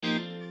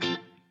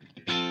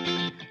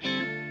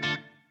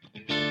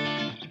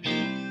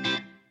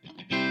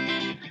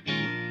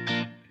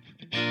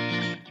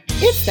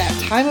It's that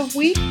time of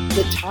week,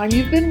 the time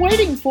you've been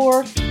waiting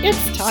for.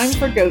 It's time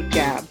for Goat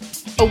Gab,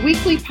 a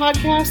weekly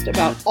podcast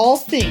about all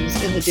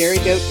things in the dairy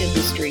goat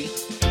industry.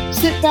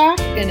 Sit back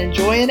and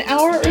enjoy an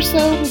hour or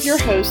so with your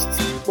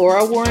hosts,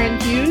 Laura Warren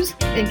Hughes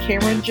and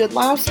Cameron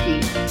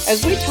Jadlowski,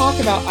 as we talk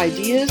about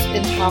ideas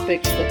and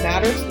topics that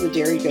matter to the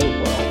dairy goat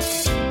world.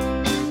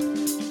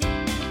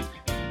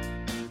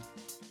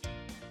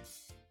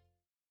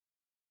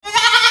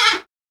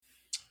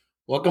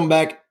 Welcome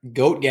back,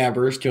 Goat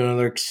Gabbers, to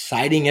another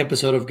exciting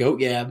episode of Goat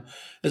Gab.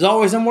 As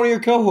always, I'm one of your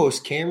co-hosts,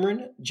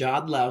 Cameron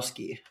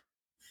Jadlowski.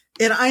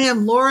 And I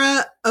am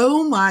Laura.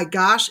 Oh my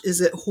gosh,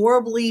 is it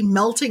horribly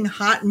melting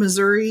hot in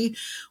Missouri?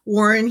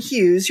 Warren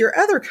Hughes, your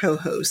other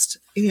co-host.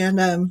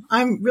 And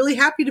I'm really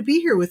happy to be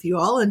here with you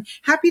all and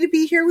happy to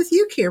be here with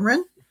you,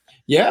 Cameron.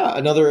 Yeah,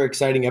 another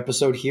exciting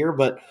episode here.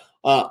 But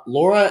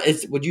Laura,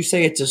 would you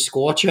say it's a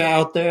scorcher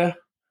out there?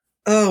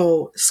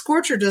 Oh,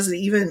 scorcher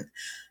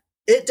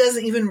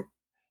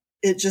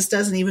it just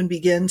doesn't even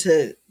begin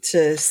to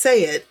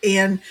say it.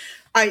 And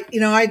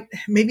I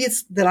maybe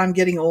it's that I'm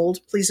getting old.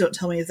 Please don't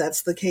tell me if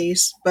that's the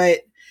case, but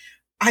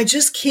I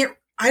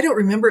don't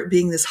remember it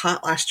being this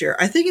hot last year.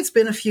 I think it's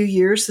been a few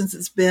years since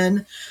it's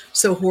been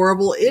so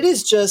horrible. It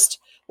is just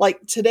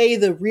like today,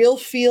 the real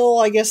feel,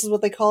 I guess is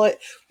what they call it,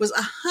 was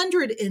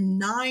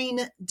 109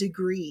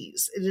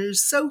 degrees. It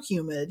is so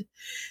humid.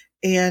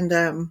 And,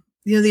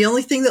 the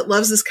only thing that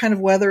loves this kind of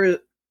weather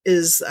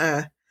is,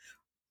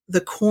 the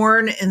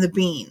corn and the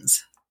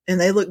beans, and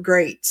they look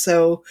great.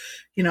 So,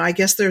 I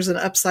guess there's an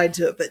upside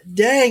to it, but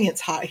dang, it's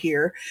hot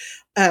here.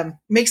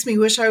 Makes me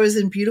wish I was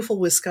in beautiful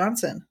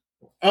Wisconsin.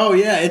 Oh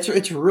yeah,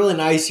 it's really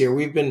nice here.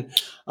 We've been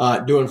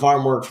doing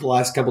farm work for the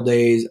last couple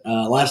days.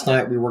 Last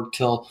night we worked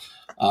till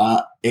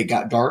it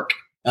got dark,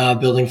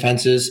 building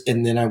fences,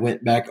 and then I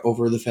went back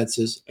over the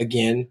fences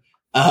again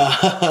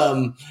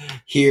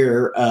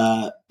here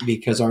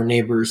because our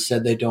neighbors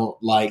said they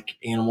don't like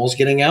animals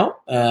getting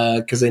out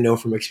because they know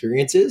from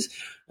experiences.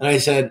 And I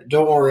said,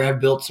 don't worry, I've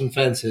built some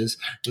fences.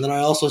 And then I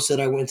also said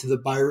I went to the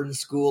Byron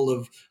School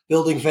of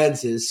Building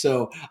Fences.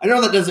 So I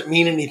know that doesn't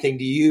mean anything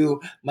to you,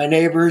 my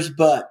neighbors,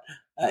 but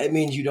it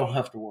means you don't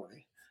have to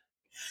worry.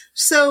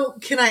 So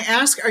can I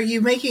ask, are you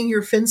making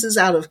your fences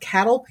out of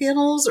cattle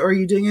panels, or are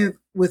you doing it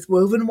with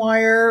woven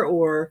wire,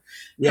 or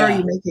how are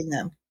you making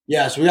them?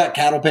 Yeah, so we got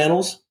cattle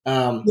panels.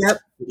 Yep.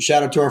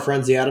 Shout out to our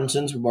friends, the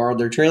Adamsons, who borrowed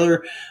their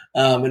trailer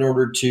in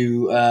order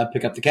to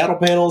pick up the cattle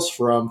panels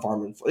from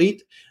Farm and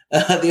Fleet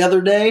the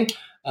other day.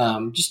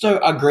 Just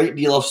a great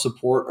deal of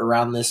support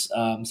around this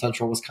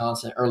central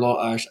Wisconsin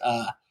or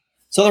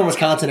southern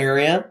Wisconsin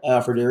area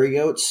for dairy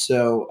goats.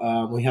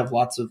 So we have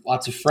lots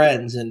of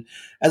friends, and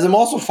as I'm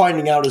also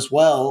finding out as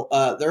well,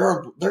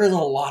 there is a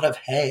lot of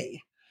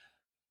hay.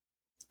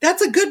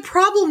 That's a good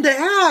problem to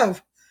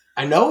have.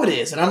 I know it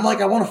is. And I'm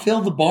like, I want to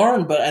fill the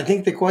barn, but I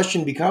think the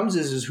question becomes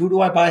is who do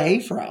I buy hay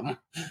from?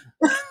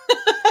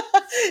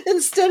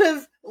 Instead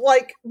of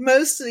like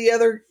most of the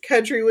other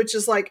country, which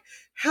is like,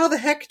 how the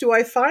heck do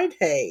I find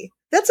hay?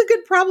 That's a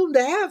good problem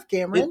to have,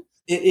 Cameron.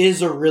 It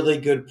is a really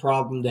good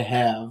problem to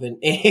have.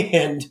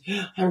 And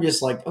I'm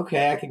just like,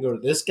 okay, I can go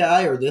to this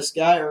guy,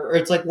 or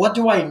it's like, what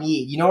do I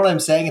need? You know what I'm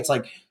saying? It's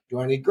like, do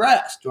I need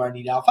grass? Do I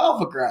need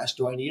alfalfa grass?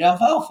 Do I need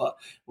alfalfa?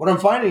 What I'm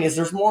finding is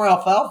there's more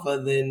alfalfa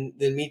than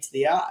meets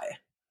the eye.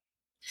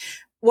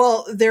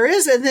 Well, there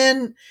is. And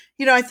then,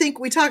 I think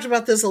we talked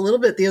about this a little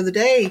bit the other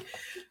day.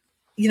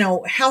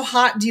 How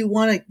hot do you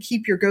want to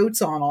keep your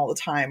goats on all the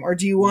time? Or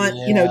do you want,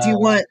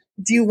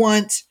 do you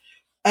want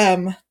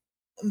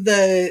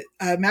the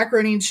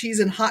macaroni and cheese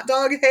and hot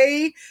dog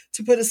hay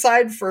to put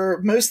aside for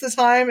most of the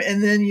time,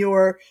 and then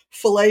your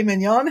filet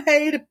mignon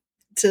hay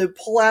to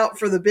pull out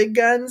for the big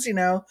guns?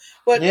 How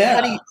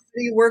do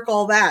you work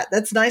all that?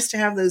 That's nice to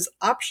have those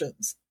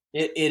options.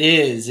 It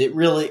is. It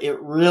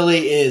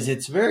really is.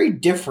 It's very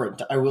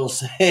different, I will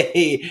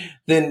say,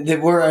 than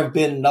where I've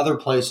been in other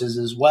places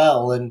as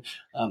well. And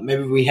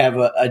maybe we have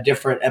a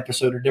different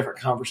episode or different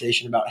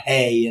conversation about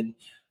hay and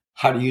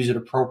how to use it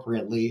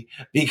appropriately,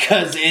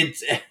 because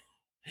it's.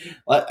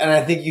 And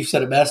I think you've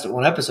said it best at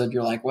one episode.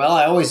 You're like, well,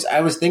 I always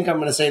think I'm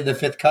going to save the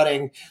fifth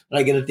cutting that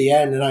I get at the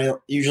end, and I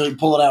usually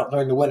pull it out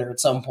during the winter at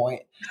some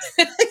point.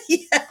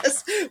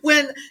 Yes.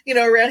 When,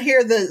 around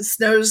here, the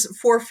snow's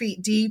 4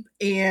 feet deep,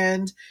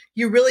 and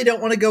you really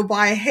don't want to go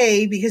buy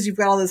hay because you've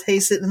got all this hay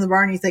sitting in the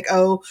barn. You think,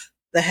 oh,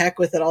 the heck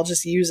with it, I'll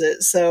just use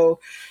it. So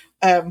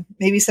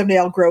maybe someday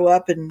I'll grow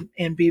up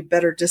and be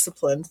better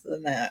disciplined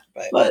than that.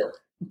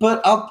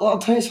 But I'll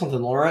tell you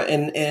something, Laura,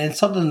 and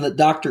something that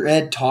Dr.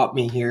 Ed taught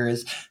me here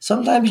is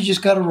sometimes you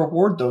just got to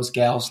reward those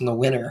gals in the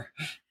winter.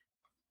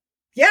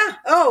 Yeah.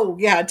 Oh,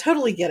 yeah. I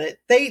totally get it.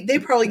 They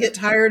probably get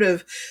tired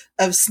of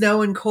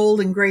snow and cold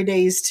and gray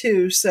days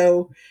too.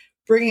 So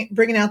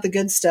bringing out the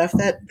good stuff,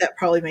 that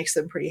probably makes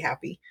them pretty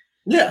happy.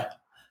 Yeah.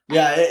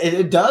 Yeah,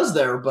 it does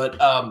there. But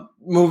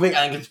moving,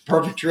 I think it's a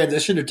perfect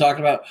transition to talk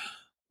about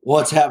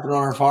what's happening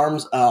on our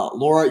farms.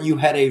 Laura, you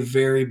had a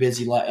very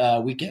busy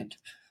weekend.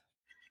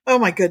 Oh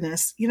my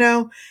goodness.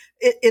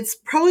 it's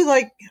probably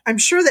like, I'm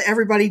sure that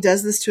everybody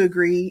does this to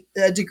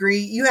a degree.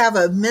 You have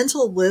a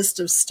mental list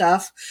of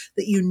stuff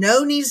that you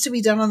know needs to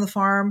be done on the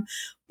farm,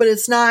 but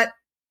it's not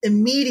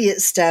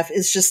immediate stuff.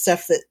 It's just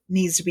stuff that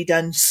needs to be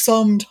done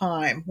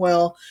sometime.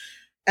 Well,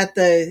 at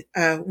the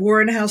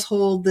Warren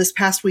household this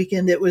past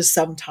weekend, it was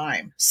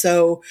sometime.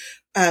 So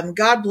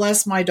God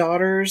bless my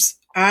daughters.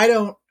 I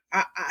don't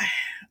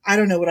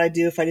know what I'd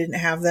do if I didn't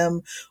have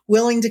them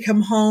willing to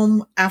come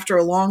home after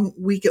a long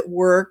week at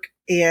work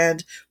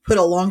and put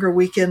a longer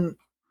weekend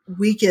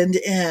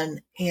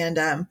in.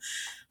 And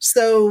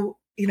so,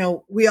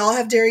 we all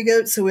have dairy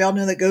goats, so we all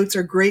know that goats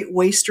are great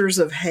wasters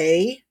of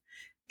hay.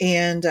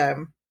 And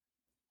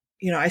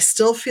I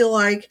still feel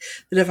like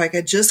that if I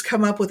could just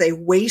come up with a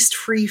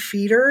waste-free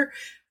feeder,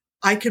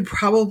 I could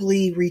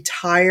probably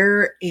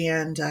retire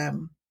and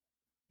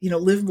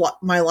live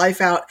my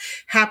life out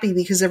happy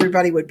because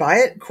everybody would buy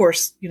it. Of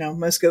course,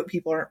 most goat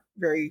people aren't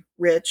very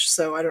rich,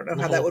 so I don't know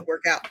how that would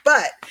work out.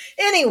 But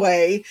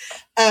anyway,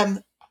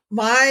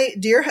 my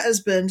dear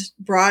husband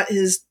brought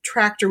his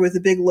tractor with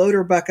a big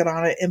loader bucket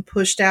on it and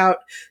pushed out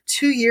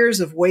 2 years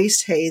of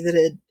waste hay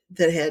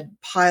that had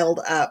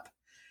piled up.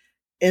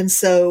 And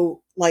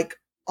so like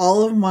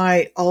all of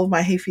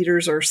my hay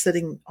feeders are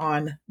sitting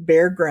on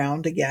bare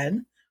ground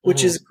again,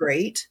 which is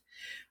great.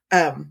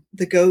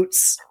 The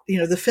goats,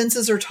 the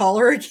fences are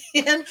taller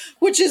again,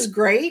 which is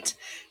great.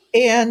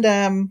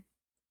 And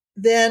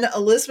then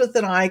Elizabeth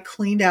and I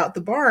cleaned out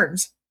the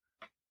barns.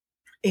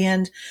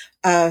 And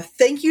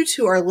thank you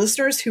to our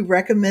listeners who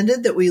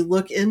recommended that we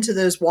look into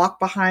those walk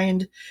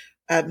behind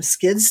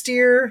skid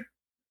steer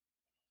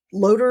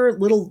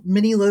little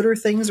mini loader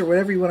things, or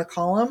whatever you want to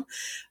call them.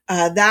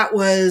 That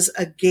was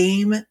a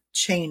game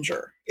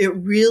changer. It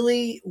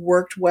really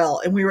worked well.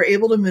 And we were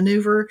able to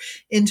maneuver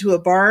into a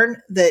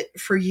barn that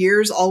for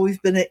years, all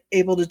we've been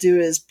able to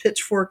do is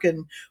pitchfork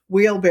and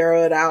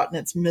wheelbarrow it out, and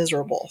it's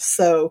miserable.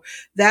 So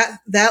that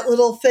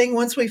little thing,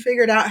 once we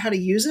figured out how to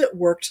use it,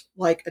 worked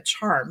like a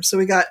charm. So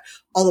we got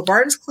all the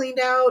barns cleaned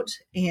out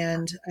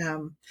and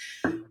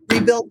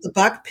rebuilt the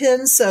buck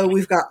pen. So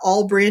we've got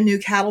all brand new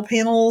cattle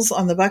panels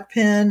on the buck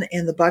pen,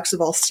 and the bucks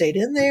have all stayed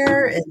in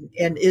there.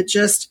 And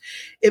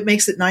it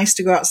makes it nice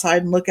to go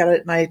outside and look at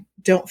it. And I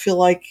don't feel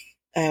like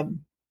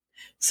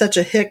such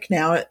a hick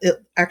now.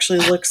 It actually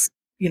looks,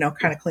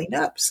 kind of cleaned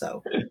up.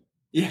 So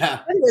yeah.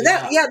 Anyway,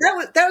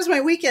 that was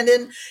my weekend.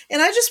 And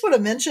I just want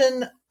to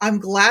mention, I'm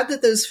glad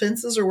that those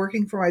fences are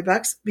working for my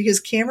bucks, because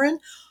Cameron,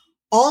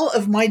 all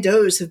of my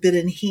does have been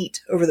in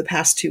heat over the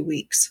past 2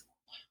 weeks.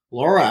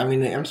 Laura, I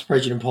mean, I'm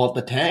surprised you didn't pull up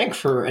the tank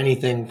for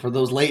anything for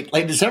those late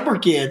December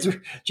kids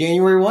or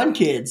January 1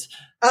 kids.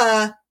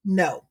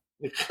 No.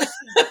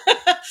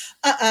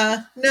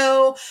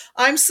 No,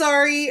 I'm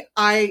sorry.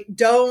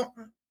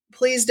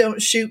 Please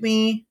don't shoot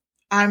me.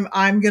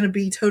 I'm going to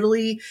be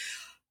totally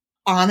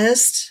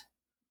honest.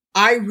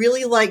 I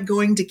really like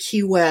going to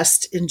Key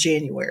West in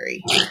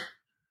January.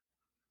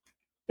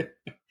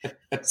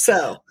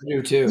 So I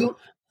do too.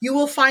 You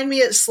will find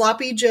me at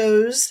Sloppy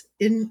Joe's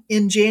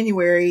in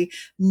January,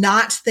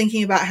 not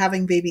thinking about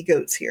having baby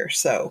goats here.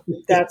 So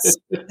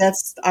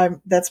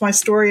that's my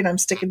story, and I'm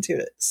sticking to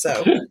it.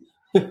 So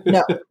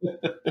no.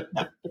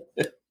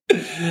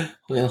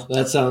 Well,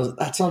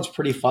 that sounds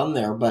pretty fun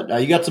there.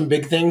 But you got some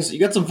big things. You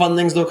got some fun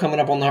things though coming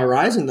up on the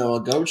horizon though.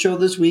 A goat show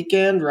this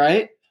weekend,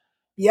 right?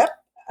 Yep.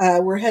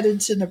 We're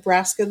headed to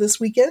Nebraska this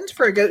weekend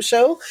for a goat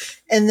show,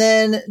 and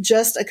then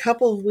just a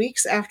couple of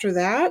weeks after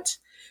that,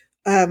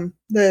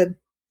 the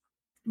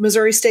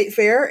Missouri State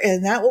Fair,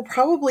 and that will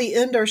probably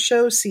end our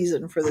show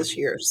season for this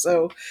year.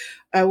 So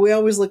we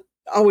always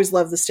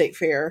love the State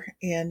Fair,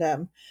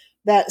 and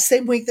that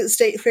same week that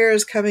State Fair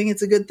is coming,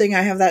 it's a good thing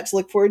I have that to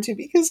look forward to,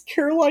 because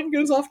Caroline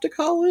goes off to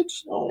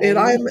college, and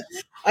I'm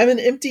an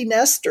empty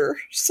nester,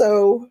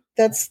 so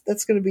that's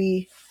going to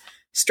be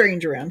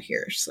strange around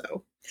here.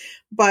 So,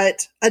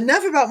 but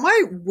enough about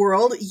my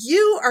world.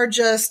 You are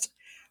just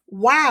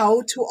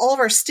wow to all of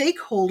our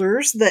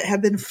stakeholders that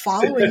have been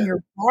following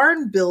your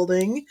barn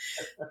building.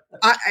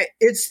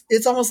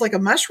 It's almost like a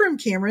mushroom,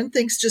 Cameron.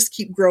 Things just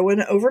keep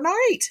growing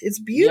overnight. It's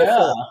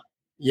beautiful.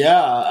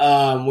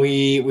 Yeah.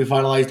 We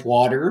finalized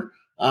water,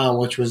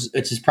 which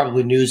is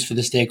probably news for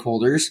the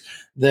stakeholders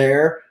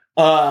there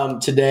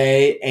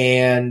today,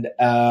 and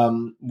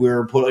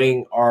we're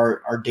putting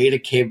our data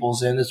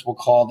cables in, as we'll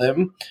call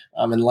them,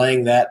 and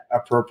laying that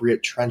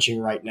appropriate trenching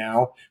right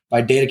now.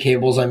 By data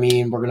cables, I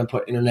mean we're going to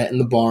put internet in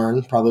the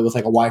barn, probably with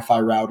like a Wi-Fi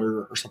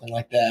router or something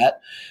like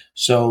that,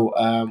 so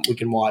we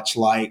can watch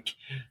like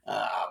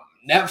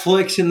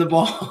Netflix in the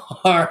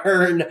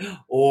barn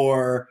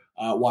or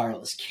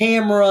wireless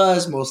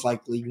cameras, most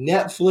likely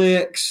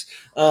Netflix.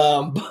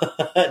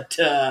 But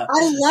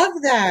I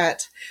love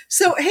that.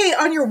 So, hey,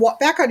 on your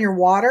back on your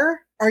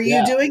water, are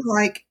you doing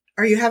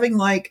are you having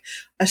like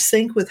a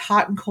sink with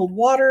hot and cold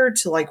water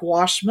to like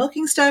wash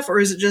milking stuff, or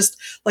is it just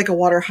like a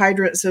water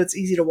hydrant so it's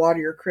easy to water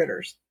your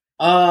critters?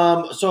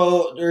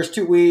 So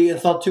we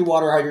installed 2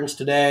 water hydrants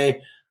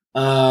today.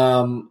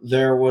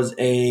 There was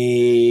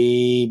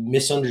a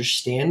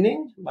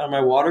misunderstanding by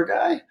my water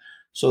guy.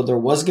 So there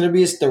was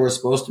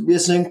supposed to be a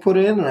sink put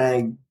in, and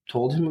I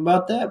told him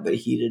about that, but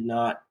he did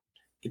not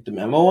get the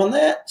memo on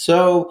that.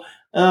 So,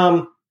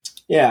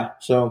 yeah,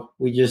 so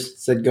we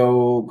just said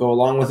go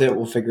along with it.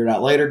 We'll figure it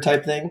out later,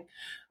 type thing.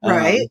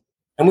 Right.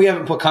 And we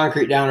haven't put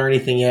concrete down or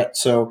anything yet,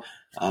 so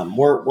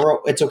we're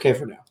it's okay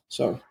for now.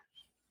 So,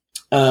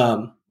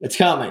 it's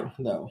coming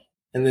though,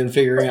 and then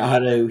figuring out how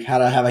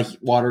to have a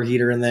water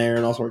heater in there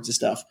and all sorts of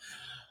stuff.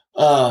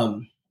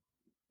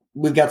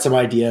 We've got some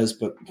ideas,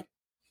 but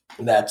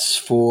that's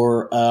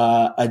for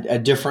a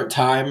different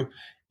time,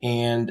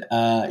 and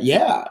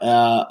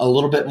a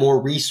little bit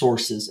more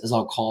resources, as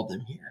I'll call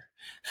them here.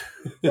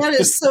 That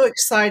is so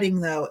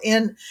exciting, though,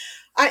 and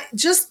I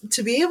just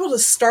to be able to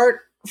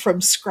start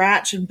from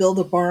scratch and build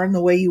a barn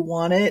the way you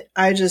want it.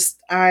 I just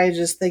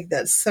think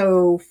that's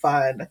so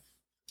fun.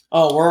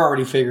 Oh, we're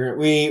already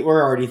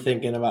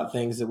thinking about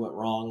things that went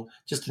wrong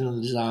just in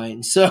the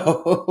design.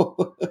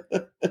 So,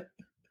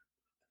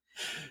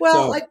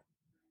 well,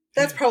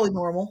 that's probably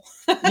normal.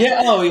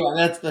 Yeah. Oh,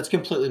 yeah. That's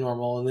completely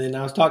normal. And then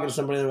I was talking to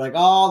somebody. They're like,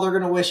 "Oh, they're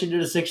gonna wish you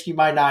did a 60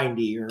 by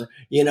 90, or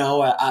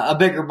a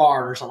bigger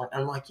barn or something."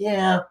 I'm like,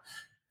 "Yeah,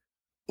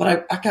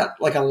 but I got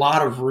like a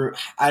lot of room.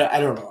 I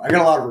don't know. I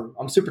got a lot of room.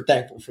 I'm super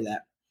thankful for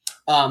that."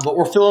 But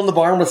we're filling the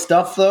barn with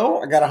stuff,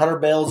 though. I got 100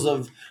 bales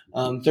of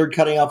third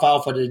cutting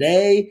alfalfa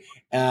today.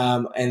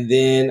 And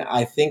then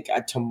I think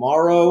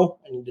tomorrow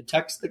I need to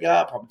text the guy.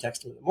 I'll probably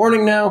text him in the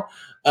morning now.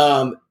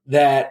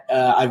 That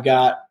I've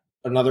got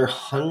another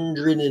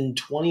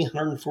 120,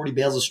 140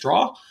 bales of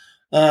straw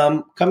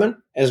coming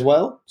as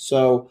well.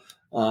 So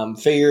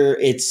figure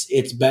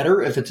it's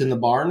better if it's in the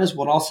barn, is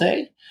what I'll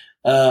say,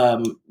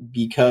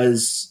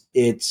 because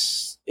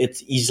it's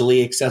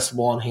easily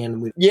accessible on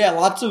hand. Yeah,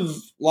 lots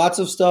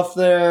of stuff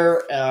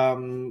there.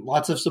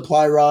 Lots of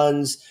supply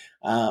runs.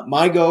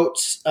 My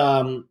goats,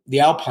 the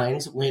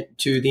Alpines, went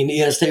to the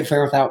Indiana State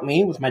Fair without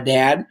me, with my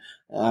dad,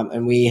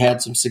 and we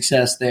had some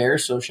success there.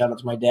 So shout out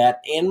to my dad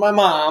and my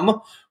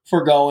mom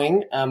for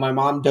going. My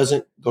mom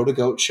doesn't go to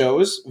goat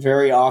shows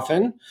very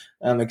often,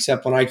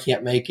 except when I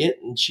can't make it,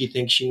 and she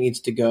thinks she needs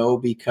to go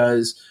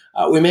because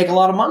we make a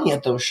lot of money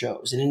at those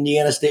shows. And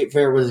Indiana State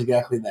Fair was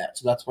exactly that.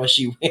 So that's why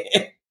she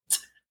went.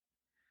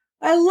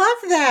 I love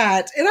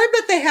that. And I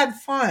bet they had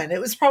fun. It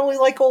was probably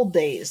like old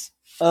days.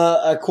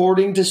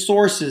 According to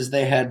sources,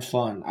 they had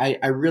fun.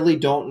 I really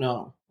don't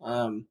know.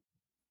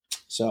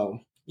 So,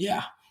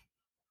 yeah.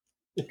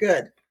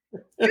 Good.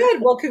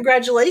 Good. Well,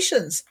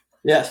 congratulations.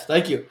 Yes,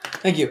 thank you.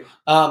 Thank you.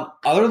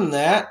 Other than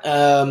that,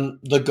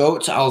 the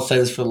goats, I'll say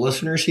this for the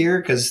listeners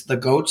here, because the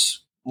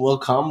goats will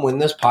come when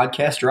this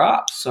podcast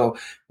drops. So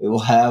we will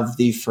have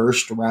the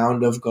first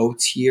round of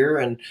goats here,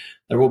 and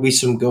there will be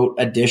some goat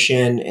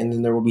addition, and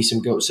then there will be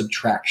some goat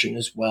subtraction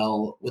as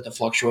well, with a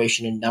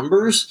fluctuation in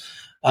numbers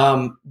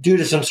due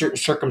to some certain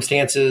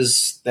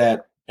circumstances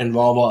that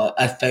involve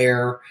a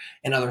fair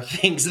and other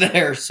things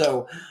there.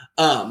 So,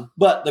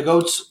 but the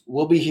goats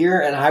will be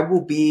here, and I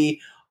will be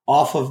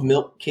off of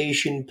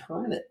milkcation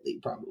permanently,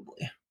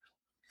 probably.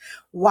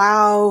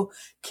 Wow.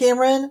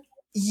 Cameron,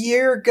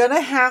 you're going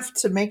to have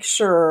to make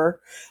sure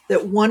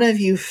that one of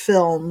you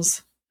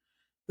films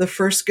the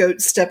first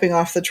goat stepping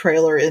off the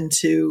trailer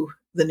into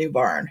the new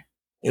barn.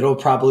 It'll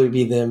probably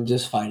be them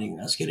just fighting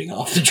us getting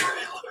off the trailer.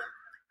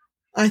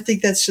 I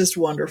think that's just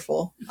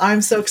wonderful.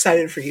 I'm so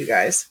excited for you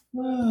guys.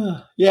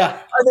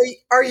 Yeah.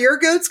 Are your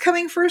goats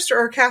coming first, or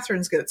are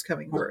Catherine's goats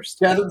coming first?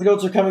 Yeah, the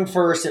goats are coming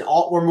first, and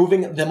we're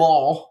moving them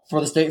all for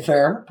the state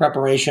fair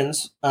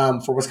preparations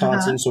for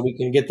Wisconsin, so we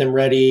can get them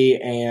ready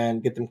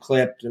and get them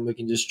clipped, and we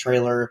can just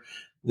trailer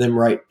them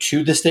right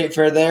to the state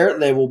fair there.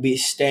 They will be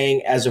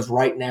staying as of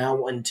right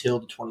now until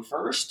the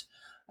 21st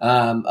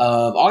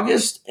of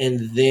August,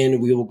 and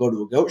then we will go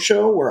to a goat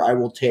show where I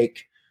will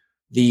take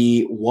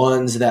the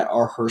ones that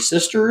are her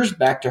sisters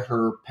back to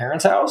her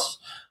parents' house.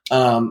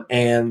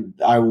 And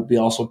I will be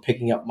also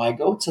picking up my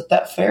goats at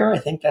that fair. I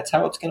think that's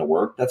how it's going to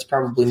work. That's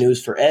probably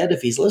news for Ed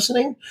if he's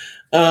listening.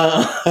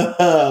 So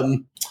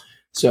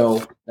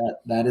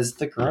that is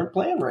the current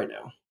plan right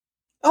now.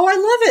 Oh, I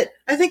love it.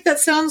 I think that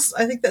sounds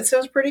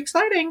pretty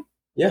exciting.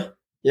 Yeah,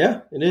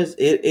 it is.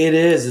 It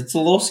is. It's a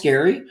little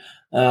scary.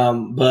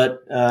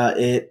 But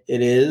it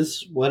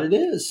is what it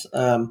is.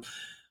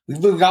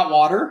 We've got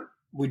water.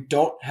 We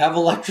don't have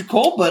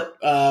electrical, but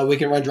we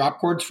can run drop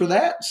cords for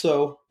that.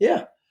 So,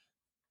 yeah.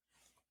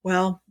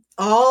 Well,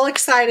 all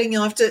exciting.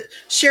 You'll have to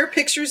share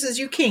pictures as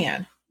you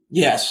can.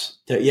 Yes,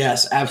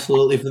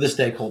 absolutely, for the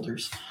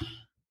stakeholders.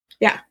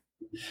 Yeah.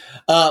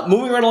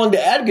 Moving right along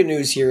to add good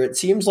news here. It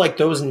seems like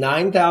those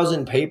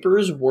 9,000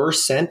 papers were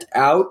sent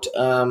out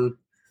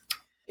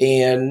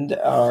and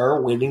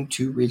are waiting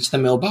to reach the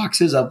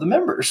mailboxes of the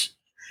members.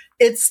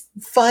 It's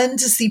fun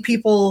to see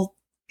people,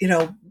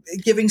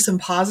 giving some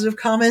positive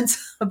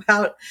comments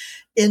about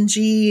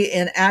NG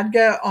and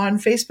ADGA on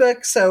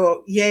Facebook.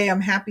 So yay,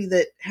 I'm happy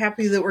that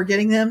we're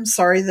getting them.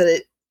 Sorry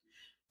that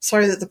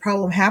the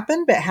problem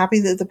happened, but happy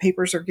that the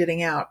papers are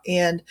getting out.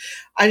 And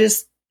I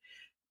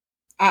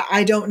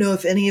don't know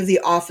if any of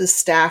the office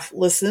staff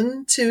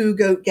listen to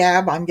Goat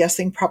Gab. I'm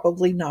guessing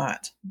probably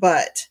not,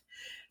 but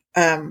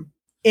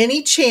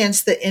any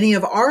chance that any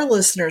of our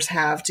listeners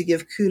have to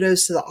give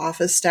kudos to the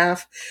office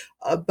staff,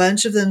 a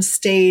bunch of them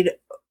stayed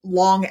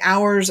long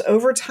hours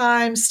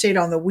overtime, stayed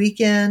on the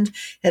weekend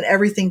and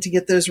everything to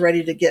get those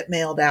ready to get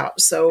mailed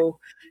out. So,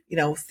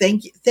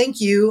 thank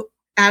you,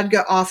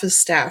 ADGA office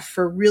staff,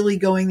 for really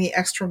going the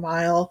extra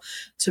mile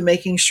to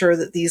making sure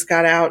that these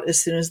got out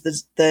as soon as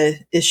the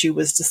issue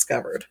was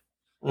discovered.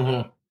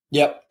 Mm-hmm.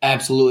 Yep,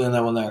 absolutely on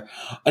that one there.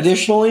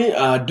 Additionally,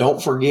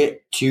 don't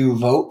forget to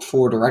vote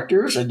for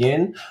directors.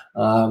 Again,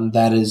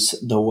 that is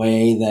the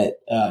way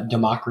that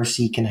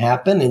democracy can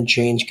happen and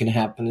change can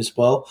happen as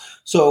well.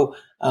 So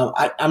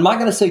I'm not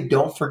going to say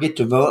don't forget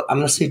to vote. I'm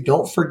going to say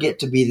don't forget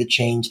to be the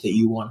change that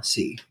you want to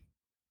see.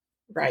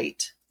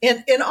 Right.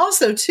 And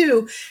also,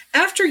 too,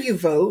 after you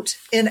vote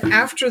and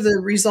after the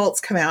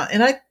results come out,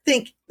 and I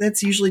think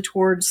that's usually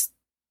towards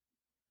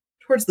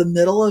the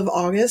middle of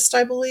August,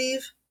 I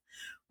believe.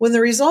 When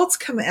the results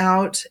come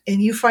out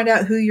and you find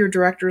out who your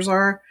directors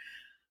are,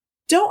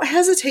 don't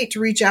hesitate to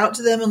reach out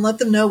to them and let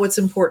them know what's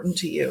important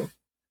to you.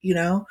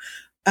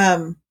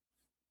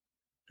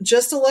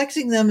 Just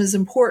electing them is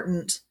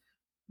important,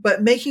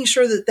 but making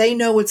sure that they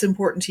know what's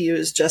important to you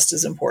is just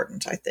as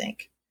important, I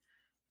think.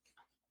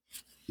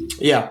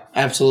 Yeah,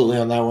 absolutely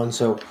on that one.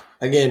 So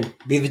again,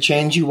 be the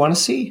change you want to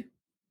see.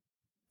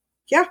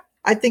 Yeah,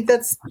 I think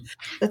that's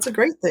a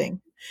great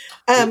thing.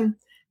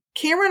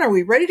 Cameron, are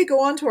we ready to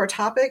go on to our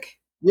topic?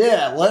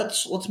 Yeah,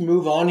 let's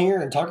move on here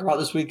and talk about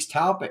this week's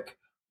topic,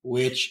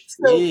 which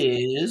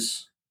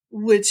is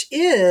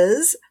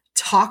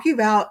talking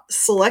about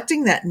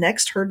selecting that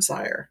next herd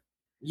sire.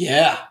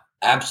 Yeah,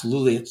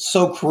 absolutely. It's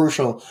so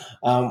crucial.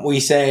 We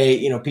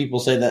say, people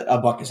say that a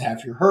buck is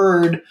half your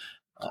herd.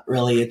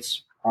 Really,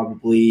 it's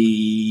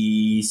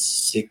probably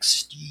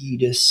 60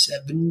 to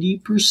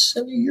 70%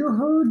 of your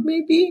herd,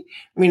 maybe.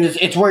 I mean,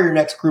 it's where your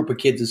next group of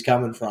kids is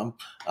coming from.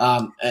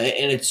 And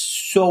it's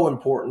so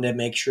important to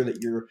make sure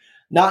that you're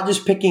not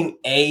just picking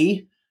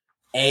a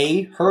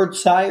herd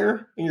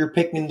sire, and you're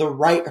picking the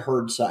right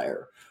herd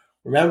sire.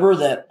 Remember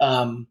that,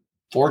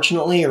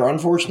 fortunately or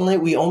unfortunately,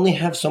 we only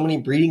have so many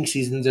breeding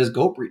seasons as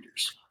goat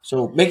breeders.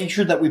 So making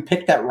sure that we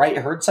pick that right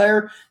herd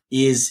sire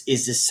is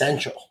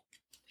essential.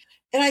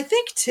 And I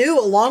think, too,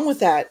 along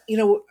with that,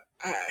 you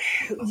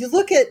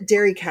look at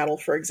dairy cattle,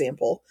 for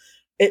example.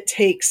 It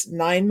takes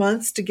 9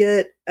 months to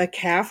get a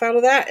calf out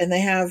of that, and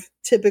they have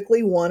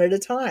typically one at a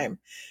time.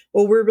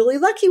 Well, we're really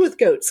lucky with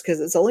goats because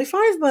it's only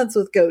 5 months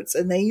with goats,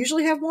 and they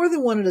usually have more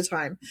than one at a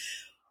time.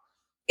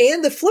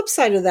 And the flip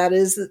side of that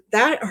is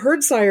that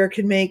herd sire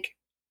can make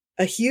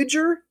a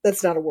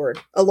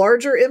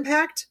larger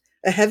impact,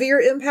 a heavier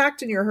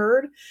impact in your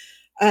herd.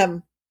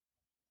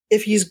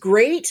 If he's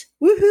great,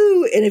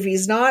 woohoo! And if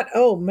he's not,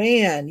 oh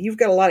man, you've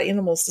got a lot of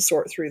animals to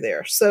sort through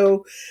there.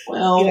 So,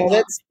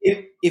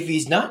 if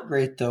he's not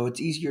great, though, it's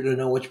easier to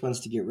know which ones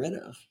to get rid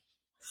of.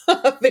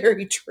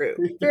 Very true.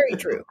 Very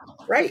true.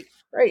 Right.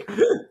 And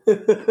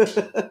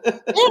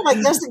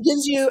I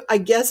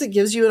guess it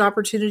gives you an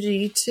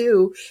opportunity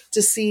to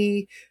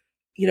see,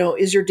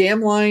 is your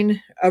dam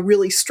line a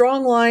really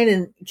strong line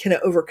and can it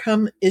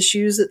overcome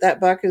issues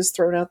that buck is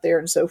thrown out there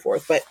and so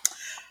forth. But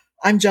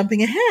I'm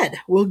jumping ahead.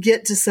 We'll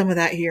get to some of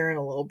that here in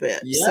a little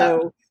bit. Yeah.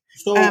 So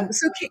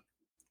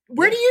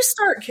where do you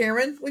start,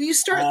 Cameron? When you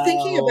start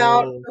thinking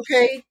about,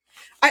 okay,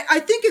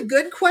 I think a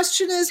good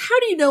question is, how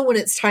do you know when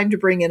it's time to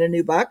bring in a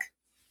new buck?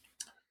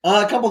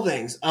 A couple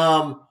things.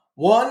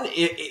 One,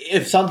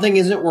 if something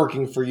isn't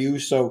working for you,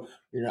 so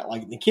you're not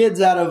liking the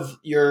kids out of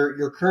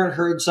your current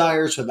herd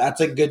sire, so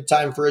that's a good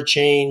time for a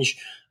change.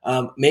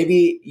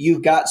 Maybe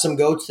you've got some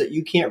goats that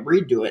you can't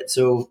breed to it,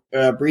 so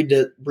breed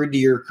to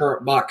your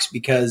current bucks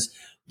because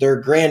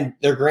they're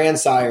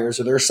grandsires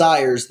or they're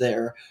sires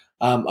there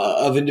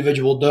of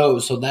individual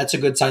does. So that's a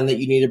good sign that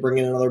you need to bring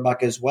in another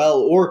buck as well.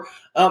 Or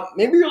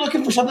maybe you're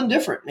looking for something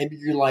different. Maybe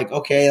you're like,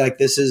 okay, like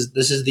this is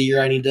the year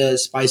I need to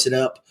spice it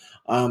up.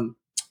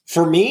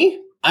 For me,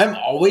 I'm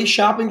always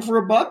shopping for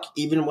a buck,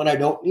 even when I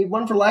don't need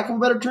one, for lack of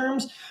better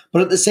terms.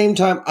 But at the same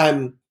time,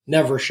 I'm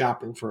never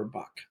shopping for a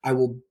buck. I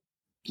will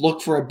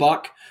look for a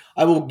buck.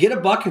 I will get a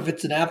buck if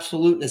it's an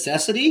absolute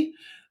necessity.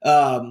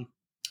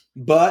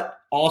 But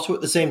also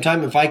at the same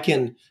time, if I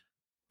can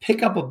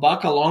pick up a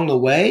buck along the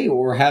way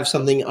or have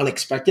something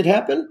unexpected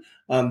happen,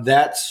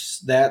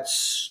 that's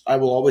I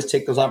will always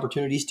take those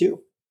opportunities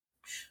too.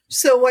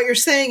 So what you're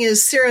saying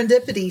is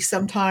serendipity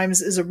sometimes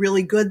is a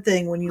really good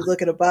thing when you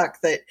look at a buck,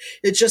 that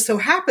it just so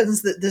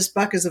happens that this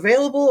buck is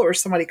available or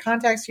somebody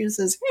contacts you and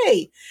says,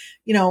 hey,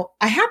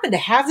 I happen to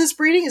have this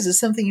breeding. Is this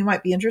something you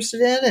might be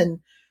interested in? And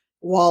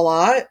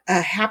voila,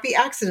 a happy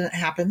accident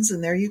happens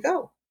and there you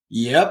go.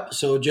 Yep.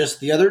 So just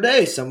the other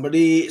day,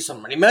 somebody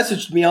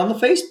messaged me on the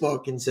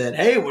Facebook and said,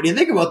 hey, what do you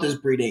think about this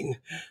breeding?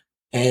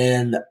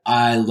 And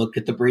I looked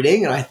at the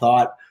breeding and I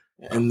thought,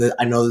 I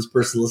know this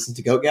person listens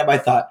to Goat Gab, I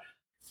thought,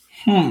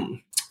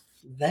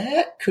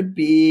 that could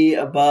be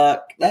a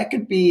buck. That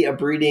could be a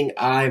breeding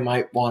I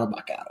might want a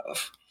buck out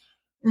of.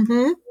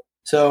 Mm-hmm.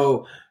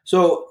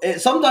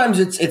 Sometimes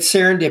it's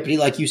serendipity,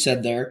 like you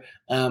said there.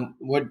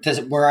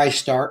 Where I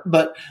start,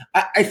 but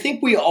I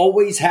think we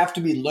always have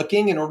to be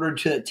looking in order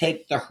to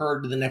take the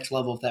herd to the next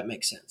level, if that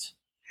makes sense.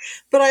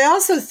 But I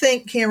also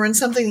think, Cameron,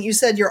 something that you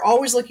said, you're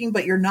always looking,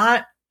 but you're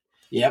not.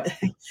 Yep.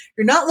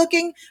 You're not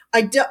looking.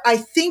 I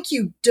think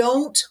you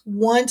don't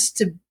want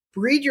to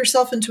breed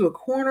yourself into a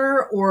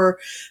corner or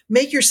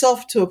make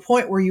yourself to a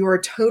point where you are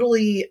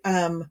totally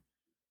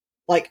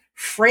like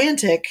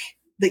frantic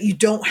that you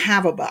don't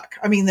have a buck.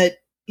 I mean, that,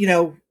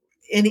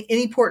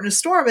 any port in a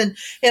storm. And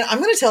I'm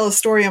going to tell a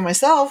story on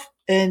myself,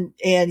 and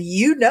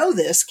you know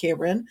this,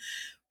 Cameron,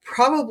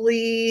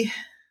 probably.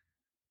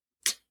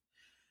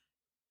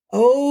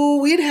 Oh,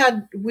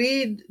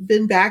 we'd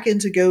been back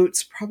into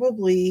goats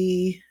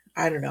probably,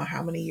 I don't know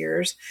how many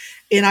years.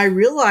 And I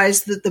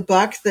realized that the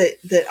buck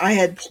that I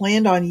had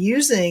planned on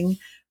using,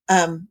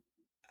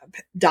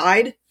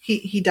 died.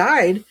 He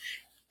died.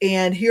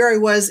 And here I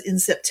was in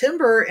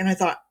September, and I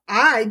thought,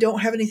 I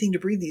don't have anything to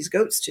breed these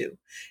goats to.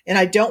 And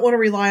I don't want to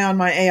rely on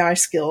my AI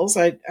skills.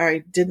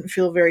 I didn't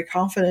feel very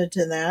confident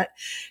in that.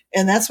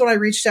 And that's when I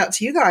reached out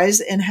to you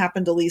guys and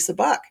happened to lease a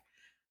buck.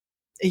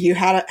 You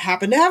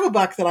happened to have a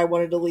buck that I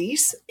wanted to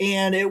lease,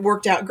 and it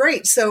worked out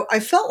great. So I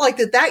felt like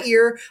that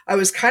year I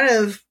was kind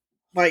of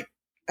like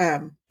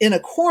in a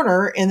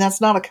corner, and that's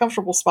not a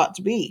comfortable spot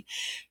to be.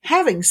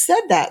 Having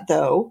said that,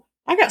 though,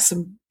 I got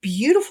some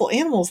beautiful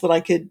animals that I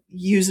could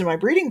use in my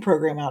breeding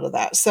program out of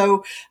that.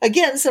 So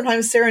again,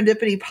 sometimes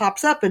serendipity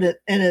pops up and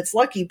it's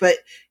lucky, but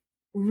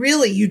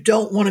really you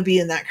don't want to be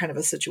in that kind of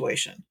a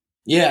situation.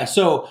 Yeah.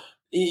 So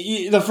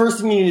the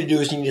first thing you need to do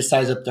is you need to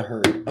size up the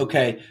herd.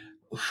 Okay.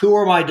 Who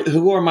are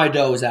my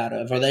does out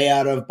of? Are they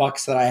out of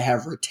bucks that I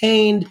have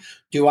retained?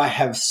 Do I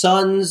have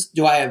sons?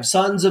 Do I have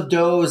sons of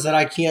does that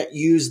I can't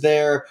use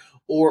there,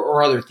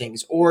 or other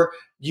things? Or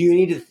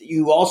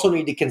you also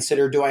need to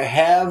consider, do I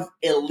have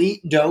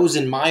elite does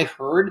in my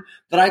herd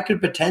that I could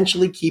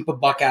potentially keep a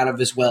buck out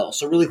of as well?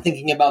 So really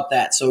thinking about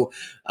that. So,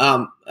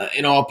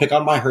 I'll pick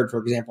on my herd, for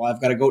example. I've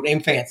got a goat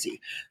named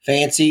Fancy.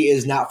 Fancy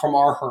is not from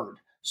our herd.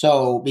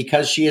 So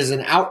because she is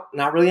not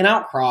really an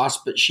outcross,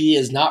 but she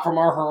is not from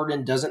our herd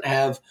and doesn't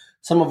have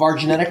some of our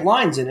genetic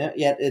lines in it,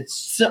 yet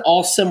it's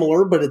all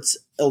similar, but it's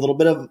a little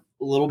bit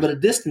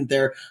of distant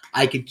there,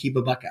 I could keep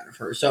a buck out of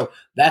her. So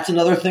that's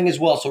another thing as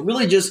well. So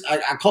really just,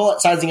 I call it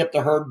sizing up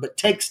the herd, but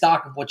take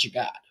stock of what you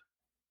got.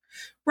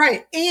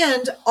 Right.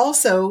 And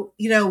also,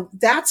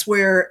 that's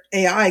where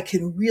AI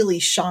can really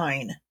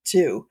shine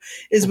too,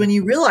 is when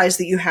you realize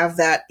that you have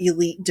that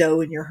elite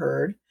doe in your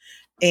herd.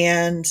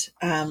 And,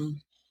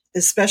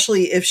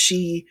 especially if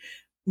she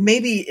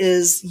maybe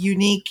is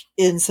unique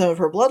in some of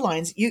her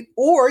bloodlines,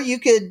 you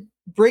could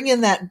bring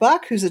in that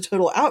buck who's a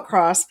total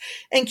outcross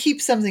and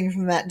keep something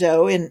from that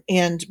doe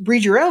and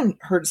breed your own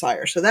herd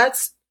sire. So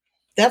that's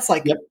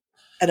like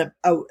an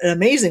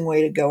amazing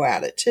way to go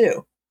at it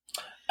too.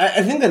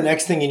 I think the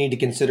next thing you need to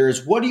consider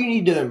is, what do you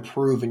need to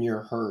improve in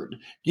your herd?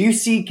 Do you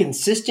see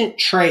consistent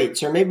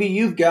traits, or maybe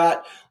you've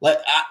got,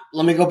 let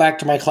me go back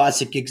to my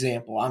classic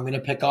example. I'm going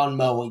to pick on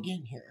Mo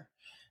again here.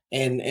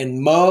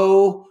 And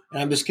Mo,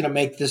 and I'm just going to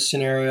make this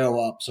scenario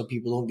up so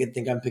people don't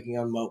think I'm picking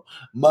on Mo.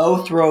 Mo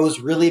throws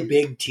really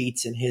big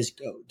teats in his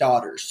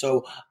daughters.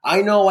 So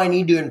I know I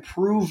need to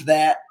improve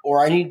that,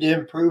 or I need to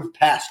improve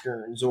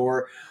pasterns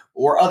or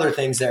other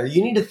things there.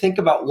 You need to think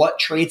about what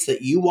traits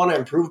that you want to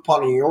improve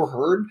upon in your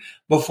herd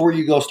before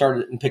you go start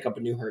it and pick up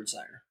a new herd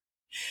sire.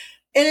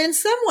 And in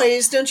some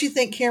ways, don't you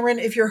think, Cameron,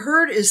 if your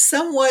herd is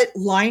somewhat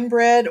line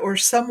bred or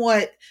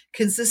somewhat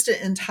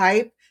consistent in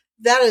type,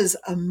 that is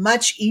a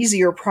much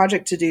easier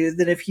project to do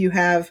than if you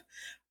have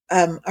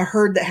a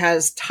herd that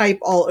has type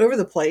all over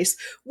the place,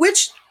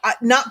 which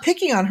not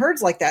picking on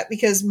herds like that,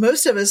 because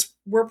most of us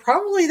were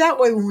probably that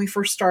way when we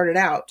first started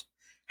out,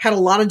 had a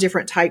lot of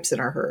different types in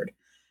our herd.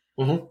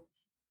 Mm-hmm.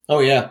 Oh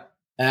yeah,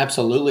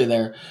 absolutely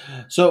there.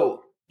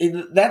 So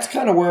that's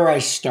kind of where I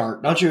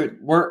start. Don't you?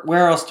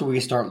 Where else do we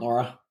start,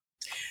 Laura?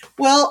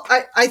 Well,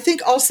 I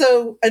think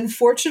also,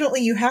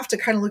 unfortunately, you have to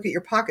kind of look at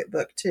your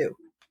pocketbook too.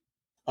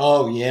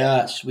 Oh,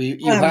 yes. You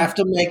have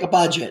to make a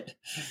budget.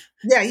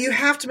 Yeah, you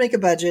have to make a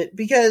budget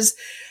because,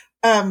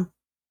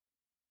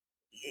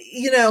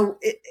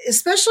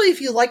 especially if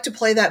you like to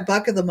play that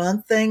buck of the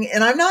month thing.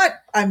 And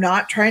I'm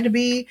not trying to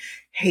be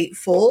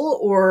hateful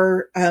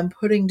or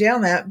putting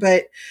down that,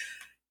 but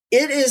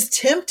it is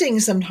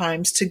tempting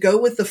sometimes to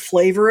go with the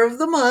flavor of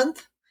the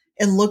month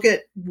and look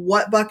at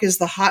what buck is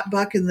the hot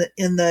buck in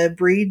the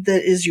breed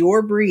that is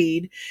your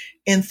breed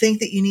and think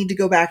that you need to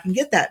go back and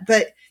get that.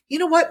 But you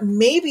know what?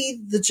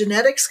 Maybe the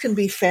genetics can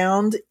be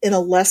found in a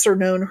lesser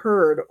known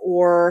herd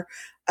or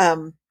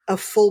a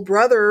full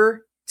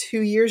brother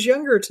 2 years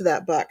younger to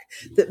that buck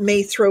that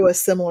may throw a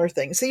similar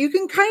thing. So you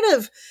can kind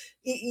of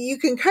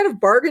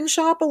bargain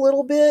shop a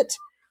little bit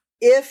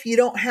if you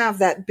don't have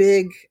that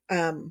big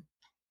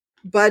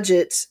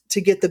budget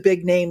to get the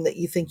big name that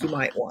you think you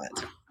might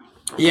want.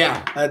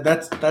 Yeah,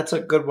 that's a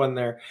good one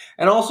there.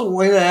 And also,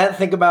 when that,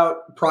 think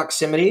about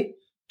proximity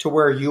to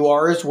where you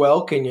are as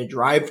well? Can you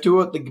drive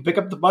to it to pick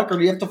up the buck, or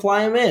do you have to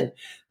fly him in?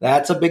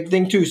 That's a big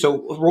thing too.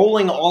 So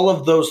rolling all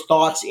of those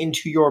thoughts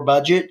into your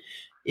budget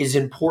is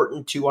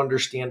important to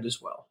understand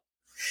as well.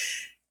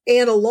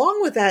 And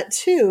along with that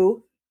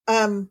too,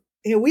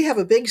 we have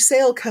a big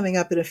sale coming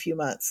up in a few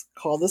months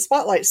called the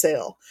Spotlight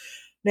Sale.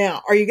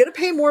 Now, are you going to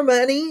pay more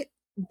money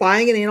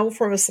buying an animal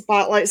from a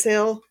Spotlight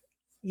Sale?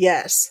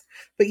 Yes.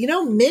 But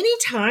many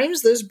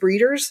times those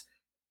breeders,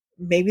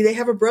 maybe they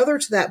have a brother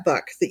to that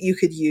buck that you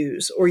could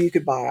use or you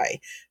could buy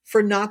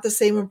for not the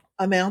same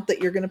amount that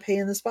you're going to pay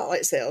in the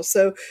Spotlight Sale.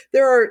 So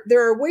there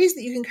are ways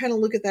that you can kind of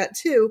look at that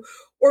too.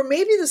 Or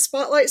maybe the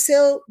Spotlight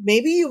Sale,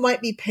 maybe you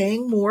might be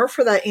paying more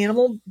for that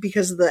animal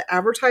because of the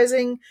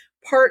advertising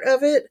part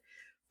of it,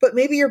 but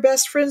maybe your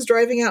best friend's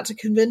driving out to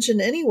convention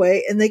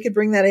anyway, and they could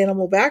bring that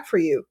animal back for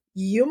you.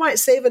 You might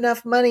save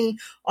enough money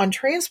on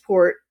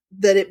transport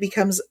that it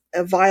becomes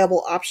a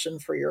viable option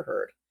for your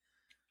herd.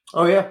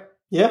 Oh, yeah.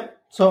 Yeah.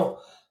 So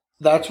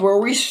that's where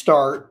we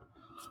start.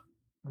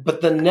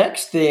 But the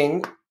next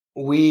thing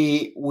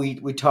we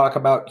talk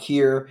about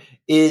here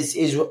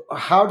is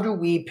how do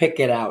we pick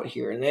it out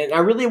here? And I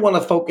really want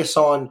to focus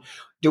on,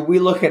 do we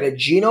look at a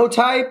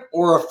genotype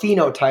or a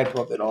phenotype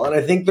of it all? And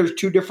I think there's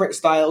two different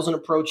styles and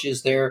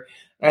approaches there.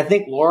 And I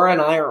think Laura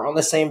and I are on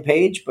the same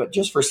page, but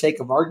just for sake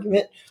of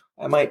argument,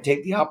 I might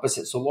take the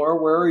opposite. So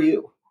Laura, where are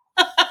you?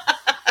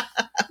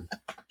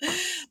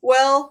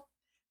 Well,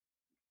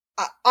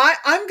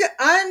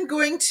 I'm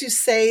going to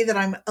say that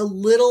I'm a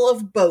little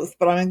of both,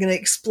 but I'm going to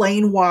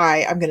explain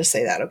why I'm going to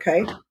say that.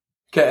 Okay.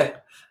 Okay.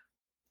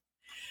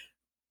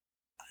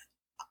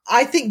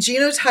 I think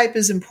genotype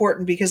is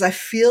important because I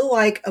feel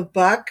like a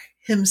buck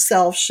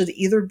himself should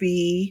either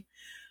be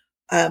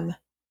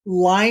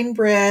line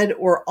bred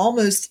or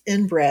almost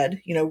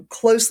inbred,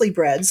 closely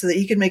bred, so that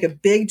he can make a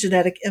big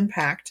genetic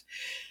impact,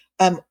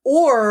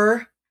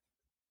 or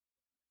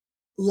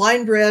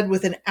line bred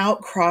with an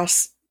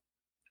outcross,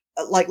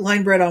 like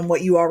line bred on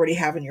what you already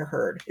have in your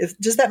herd.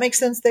 Does that make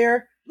sense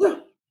there? Yeah.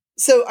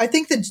 So I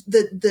think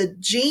the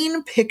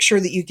gene picture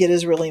that you get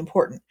is really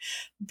important,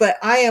 but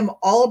I am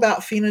all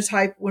about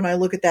phenotype when I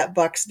look at that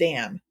buck's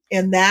dam.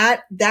 And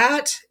that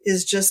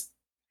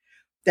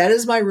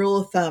is my rule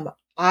of thumb.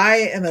 I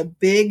am a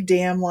big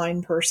dam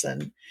line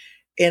person.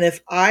 And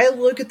if I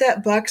look at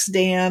that buck's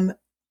dam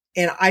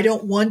and I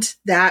don't want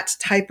that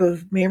type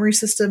of mammary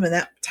system and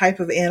that type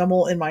of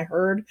animal in my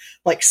herd,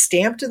 like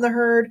stamped in the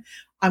herd,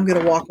 I'm going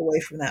to walk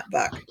away from that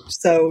buck.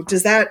 So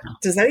does that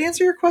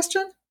answer your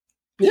question?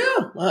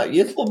 Yeah,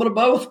 it's a little bit of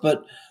both,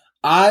 but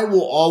I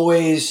will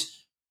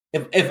always,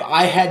 if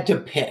I had to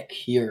pick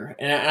here,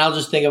 and I'll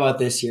just think about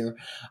this here,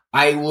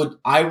 I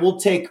will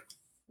take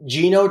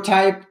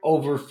genotype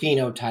over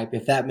phenotype,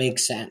 if that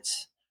makes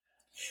sense.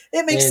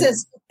 It makes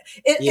sense.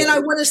 And I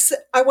want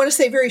to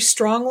say very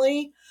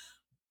strongly,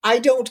 I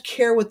don't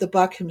care what the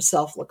buck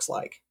himself looks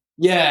like.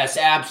 Yes,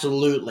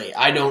 absolutely.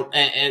 I don't,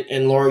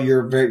 and Laura,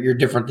 you're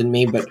different than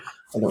me, but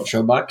I don't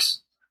show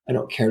bucks. I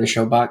don't care to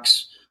show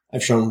bucks.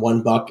 I've shown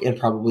one buck in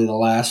probably the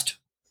last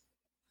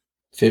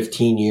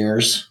 15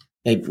 years,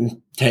 like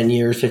 10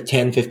 years,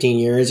 15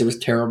 years. It was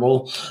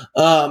terrible.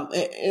 And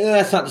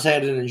that's not to say I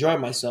didn't enjoy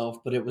myself,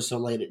 but it was so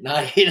late at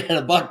night at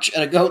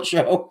a goat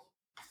show.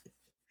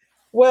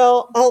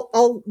 Well,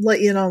 I'll let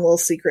you in on a little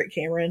secret,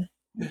 Cameron.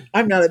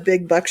 I'm not a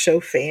big buck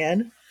show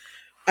fan.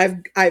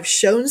 I've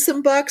shown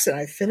some bucks and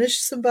I've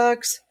finished some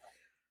bucks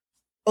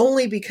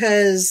only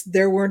because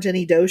there weren't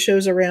any doe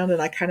shows around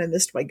and I kind of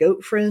missed my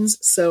goat friends.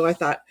 So I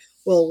thought,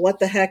 well, what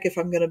the heck, if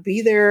I'm going to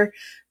be there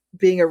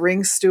being a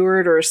ring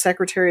steward or a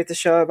secretary at the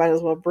show, I might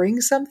as well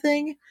bring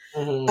something.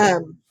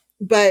 Mm-hmm.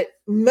 But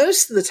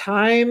most of the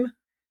time,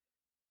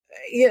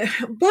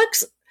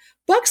 bucks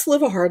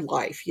live a hard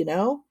life,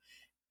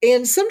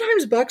 and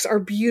sometimes bucks are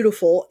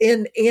beautiful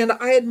and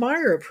I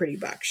admire a pretty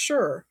buck,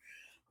 sure.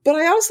 But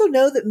I also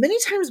know that many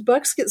times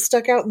bucks get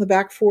stuck out in the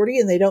back 40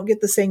 and they don't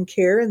get the same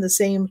care and the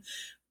same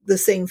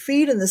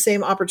feed and the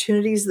same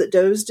opportunities that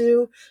does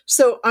do.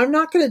 So I'm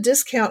not going to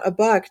discount a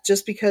buck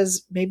just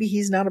because maybe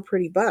he's not a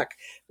pretty buck.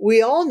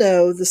 We all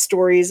know the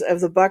stories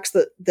of the bucks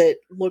that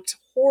looked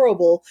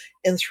horrible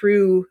and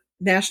threw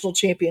national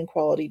champion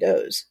quality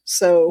does.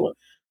 So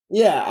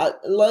yeah,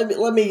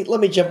 let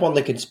me jump on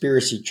the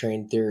conspiracy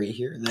train theory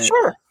here.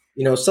 Sure.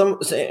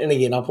 And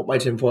again, I'll put my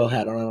tinfoil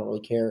hat on. I don't really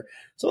care.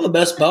 Some of the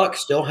best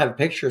bucks don't have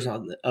pictures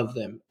of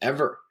them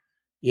ever.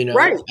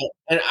 Right.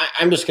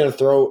 I'm just going to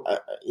throw,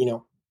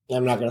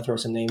 I'm not going to throw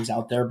some names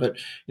out there, but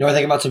I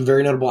think about some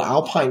very notable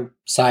Alpine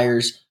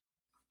sires.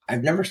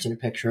 I've never seen a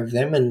picture of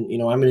them, and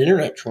I'm an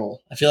internet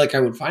troll. I feel like I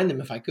would find them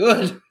if I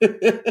could.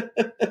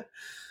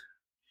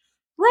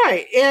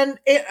 Right. And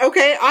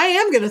okay, I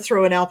am going to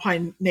throw an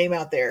Alpine name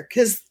out there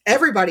because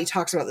everybody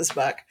talks about this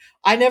buck.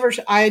 I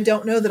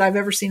don't know that I've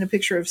ever seen a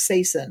picture of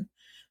Sason,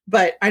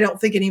 but I don't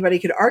think anybody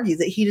could argue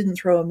that he didn't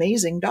throw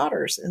amazing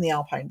daughters in the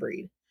Alpine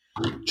breed.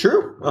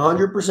 True.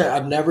 100%.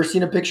 I've never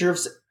seen a picture of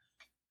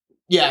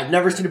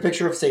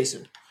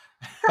Sason.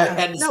 I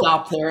had to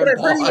stop there. But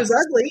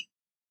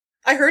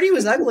I heard he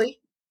was ugly.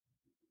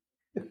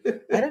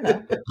 I don't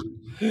know.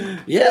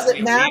 Yeah. Does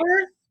it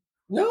matter?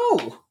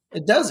 No,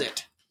 it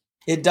doesn't.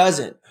 It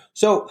doesn't.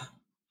 So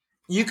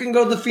you can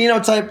go the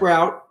phenotype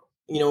route,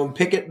 and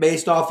pick it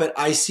based off it.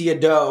 I see a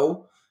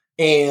doe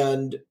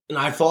and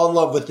I fall in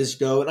love with this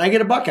doe and I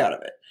get a buck out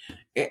of it.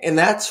 And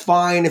that's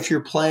fine if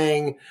you're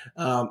playing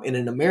in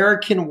an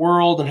American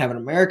world and have an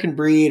American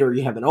breed, or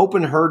you have an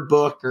open herd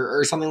book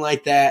or something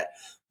like that.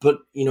 But,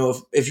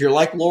 if you're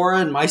like Laura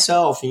and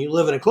myself and you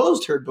live in a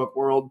closed herd book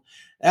world,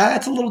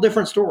 that's a little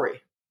different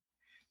story.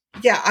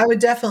 Yeah, I would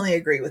definitely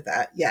agree with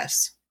that.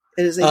 Yes,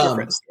 it is a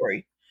different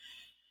story.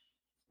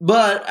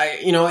 But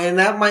and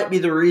that might be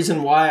the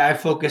reason why I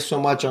focus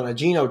so much on a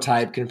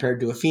genotype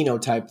compared to a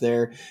phenotype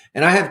there.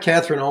 And I have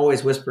Catherine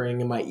always whispering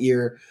in my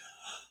ear,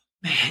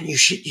 man, you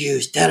should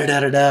use da da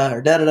da da da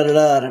or da da da da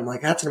da. And I'm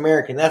like, that's an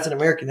American, that's an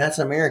American, that's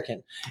an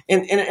American.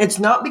 And it's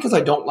not because I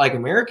don't like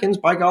Americans.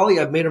 By golly,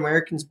 I've made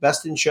Americans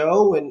best in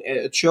show and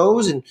at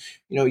shows, and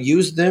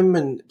used them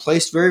and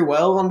placed them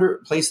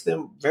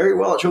very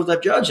well at shows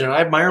I've judged, and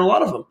I admire a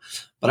lot of them.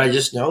 But I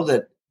just know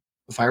that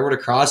if I were to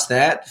cross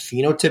that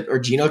phenotype or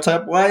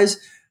genotype wise,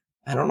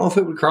 I don't know if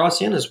it would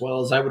cross in as well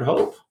as I would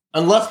hope,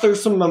 unless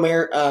there's some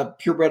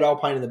purebred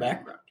Alpine in the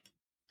background.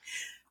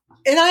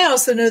 And I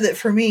also know that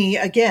for me,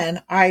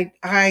 again,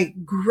 I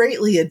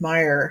greatly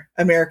admire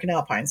American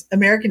Alpines,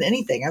 American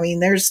anything. I mean,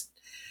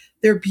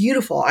 they're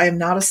beautiful. I am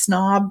not a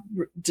snob.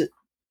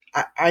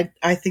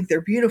 I think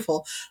they're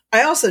beautiful.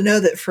 I also know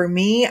that for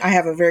me, I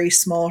have a very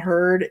small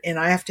herd and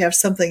I have to have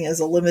something as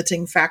a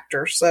limiting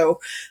factor.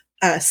 So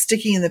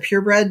sticking in the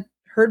purebred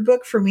herd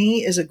book for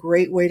me is a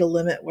great way to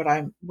limit what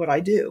I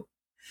do.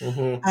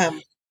 Mm-hmm.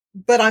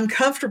 But I'm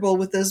comfortable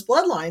with those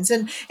bloodlines.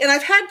 And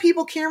I've had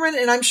people, Cameron,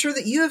 and I'm sure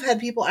that you have had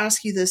people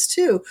ask you this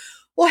too.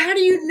 Well, how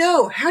do you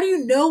know? How do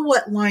you know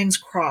what lines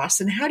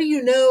cross? And how do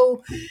you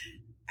know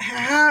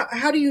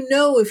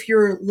if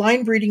your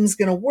line breeding is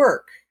going to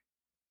work?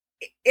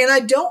 And I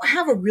don't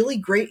have a really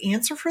great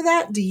answer for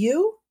that. Do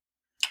you?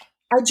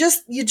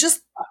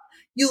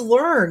 You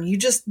learn, you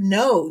just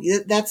know.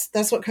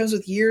 That's what comes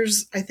with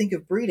years, I think,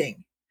 of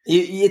breeding.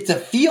 It's a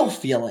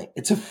feeling.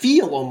 It's a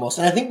feel almost.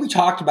 And I think we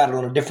talked about it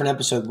on a different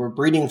episode where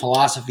breeding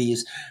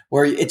philosophies,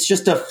 where it's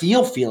just a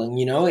feeling,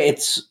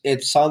 it's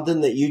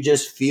something that you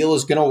just feel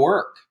is going to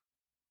work.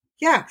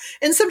 Yeah.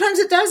 And sometimes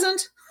it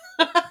doesn't.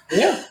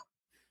 Yeah.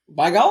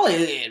 By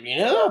golly,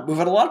 we've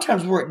had a lot of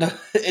times where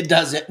it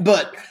doesn't,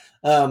 but,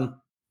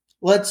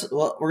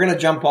 we're going to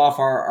jump off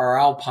our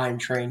Alpine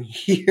train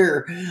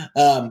here.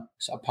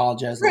 So I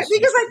apologize. Right,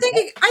 because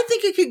I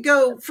think it could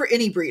go for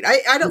any breed.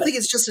 I don't think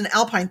it's just an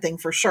Alpine thing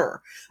for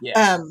sure. Yes.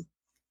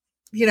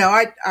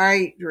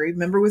 I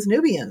remember with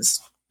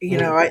Nubians,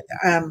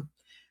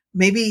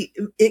 maybe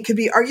it could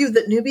be argued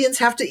that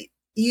Nubians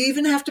you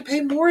even have to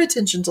pay more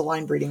attention to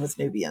line breeding with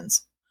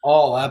Nubians.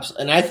 Oh,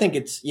 absolutely. And I think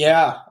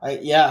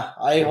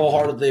I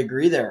wholeheartedly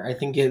agree there. I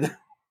think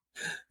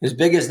as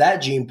big as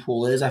that gene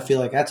pool is, I feel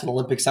like that's an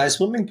Olympic-sized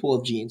swimming pool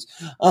of genes.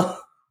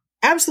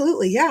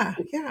 Absolutely, yeah.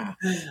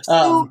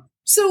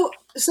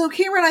 So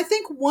Cameron, I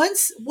think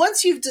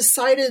once you've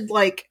decided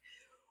like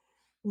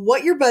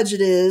what your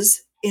budget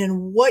is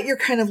and what you're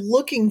kind of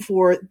looking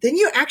for, then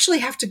you actually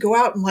have to go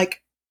out and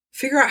like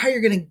figure out how you're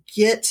going to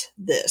get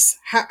this.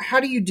 How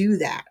do you do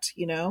that?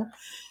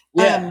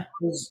 Yeah,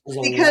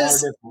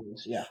 because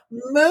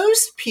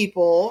most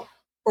people,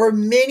 or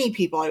many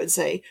people, I would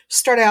say,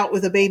 start out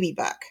with a baby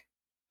buck.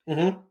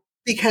 Mm-hmm.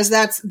 Because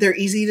they're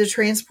easy to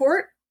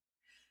transport.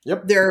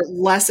 Yep. They're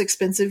less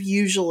expensive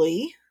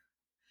usually.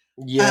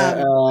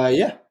 Yeah.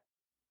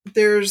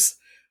 There's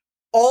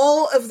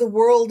all of the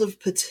world of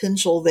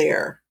potential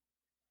there.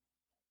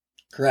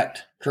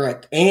 Correct.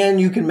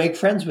 And you can make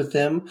friends with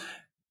them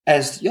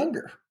as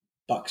younger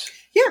bucks.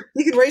 Yeah,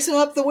 you can raise them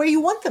up the way you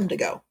want them to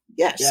go.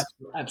 Yes. Yeah,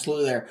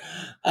 absolutely there.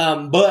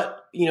 But,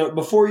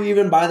 before you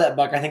even buy that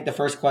buck, I think the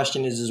first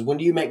question is when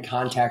do you make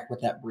contact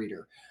with that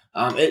breeder?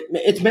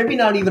 It's maybe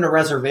not even a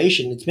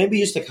reservation. It's maybe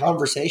just a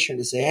conversation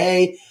to say,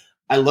 hey,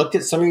 I looked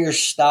at some of your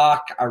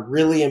stock. I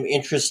really am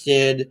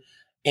interested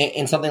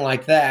in something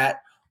like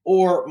that.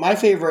 Or my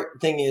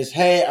favorite thing is,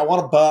 hey, I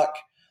want a buck.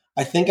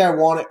 I think I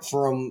want it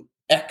from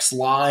X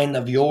line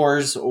of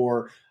yours,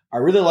 or I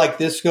really like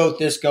this goat.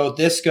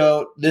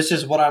 This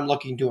is what I'm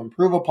looking to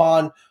improve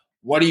upon.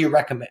 What do you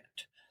recommend?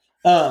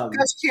 Gosh,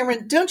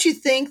 Cameron, don't you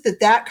think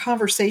that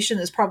conversation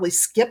is probably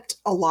skipped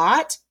a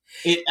lot?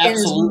 It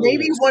absolutely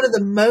maybe one of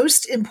the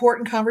most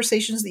important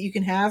conversations that you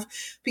can have,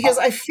 because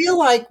I feel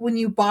like when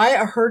you buy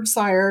a herd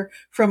sire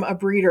from a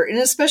breeder, and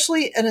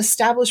especially an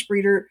established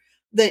breeder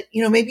that,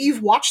 maybe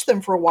you've watched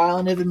them for a while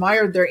and have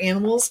admired their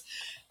animals,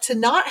 to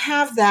not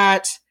have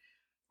that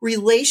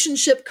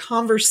relationship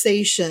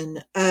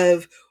conversation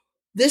of,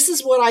 this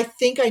is what I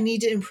think I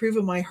need to improve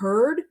in my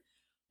herd.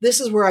 This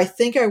is where I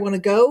think I want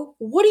to go.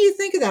 What do you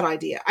think of that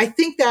idea? I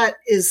think that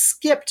is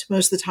skipped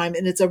most of the time,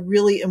 and it's a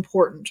really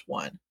important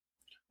one.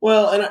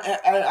 Well, and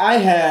I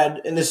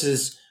had, and this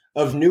is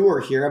of newer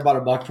here. I bought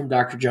a buck from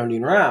Dr. Joan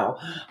Dean Rao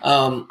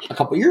a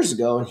couple years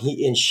ago,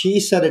 and she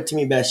said it to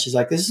me best. She's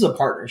like, "This is a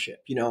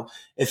partnership.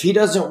 If he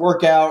doesn't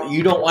work out,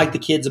 you don't like the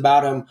kids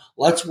about him.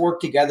 Let's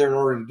work together in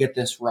order to get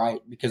this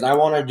right. Because I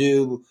want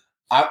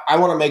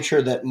to make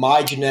sure that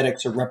my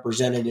genetics are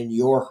represented in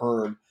your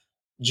herd,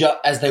 just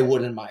as they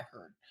would in my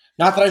herd.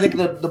 Not that I think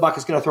the buck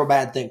is going to throw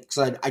bad things,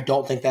 because I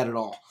don't think that at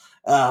all,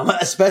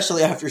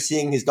 especially after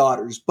seeing his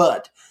daughters.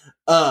 But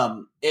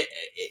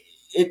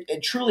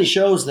it truly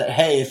shows that,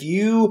 hey,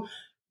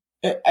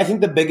 I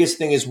think the biggest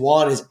thing is,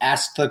 one, is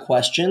ask the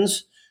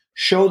questions.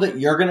 Show that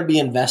you're going to be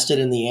invested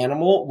in the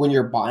animal when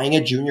you're buying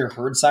a junior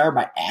herd sire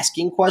by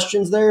asking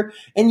questions there.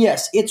 And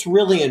yes, it's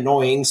really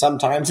annoying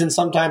sometimes, and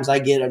sometimes I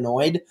get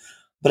annoyed.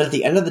 But at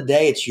the end of the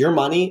day, it's your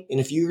money. And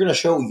if you're going to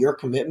show your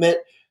commitment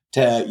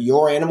to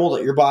your animal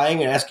that you're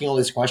buying and asking all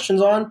these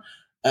questions on,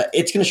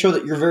 it's going to show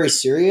that you're very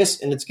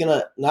serious, and it's going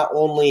to not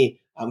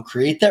only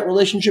create that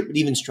relationship, but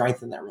even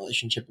strengthen that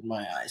relationship in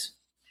my eyes.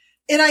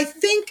 And I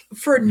think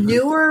for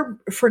newer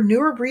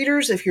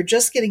breeders, if you're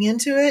just getting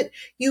into it,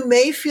 you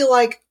may feel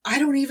like, I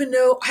don't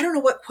know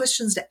what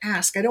questions to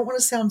ask. I don't want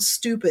to sound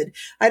stupid.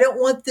 I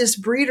don't want this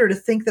breeder to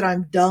think that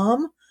I'm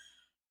dumb.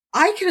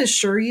 I can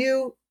assure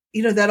you,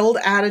 that old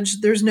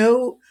adage, there's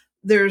no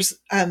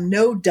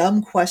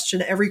dumb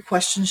question. Every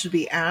question should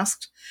be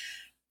asked.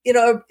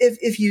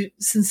 If you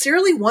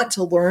sincerely want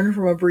to learn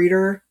from a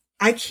breeder,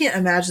 I can't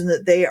imagine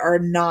that they are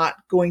not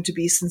going to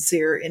be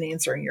sincere in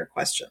answering your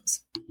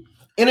questions.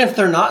 And if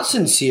they're not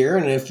sincere,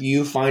 and if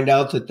you find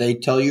out that they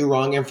tell you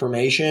wrong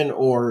information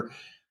or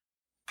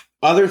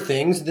other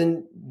things,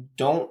 then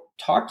don't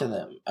talk to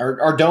them,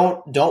 or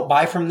don't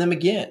buy from them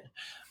again.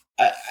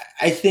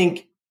 I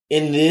think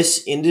in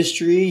this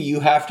industry, you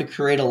have to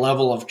create a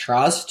level of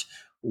trust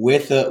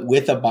with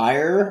a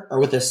buyer or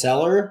with a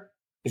seller.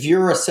 If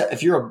you're a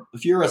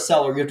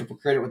seller, you have to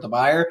create it with the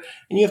buyer,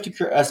 and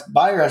a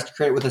buyer has to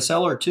create it with a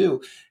seller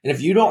too. And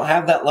if you don't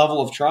have that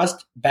level of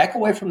trust, back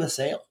away from the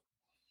sale.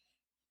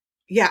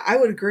 Yeah, I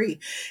would agree.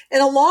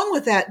 And along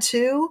with that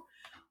too,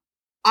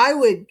 I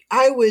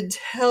would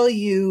tell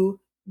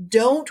you,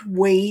 don't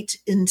wait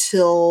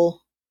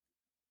until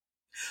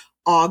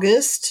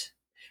August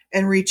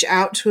and reach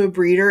out to a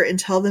breeder and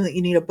tell them that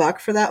you need a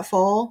buck for that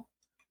fall.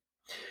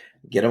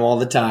 Get them all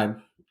the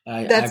time.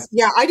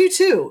 I do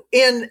too.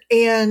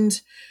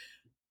 And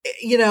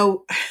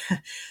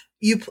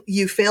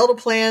you fail to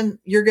plan,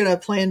 you're going to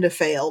plan to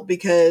fail,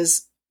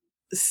 because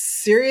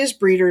serious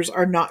breeders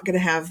are not going to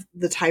have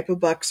the type of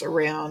bucks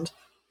around.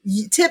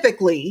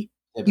 Typically,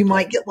 you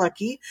might get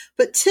lucky,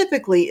 but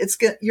typically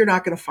you're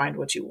not going to find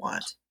what you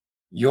want.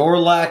 Your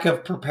lack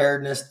of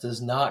preparedness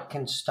does not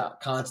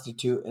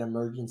constitute an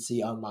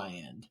emergency on my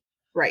end.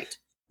 Right.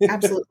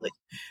 Absolutely.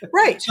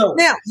 Right. So,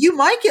 now, you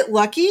might get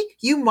lucky.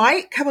 You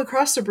might come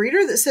across a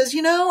breeder that says,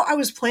 I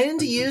was planning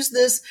to use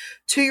this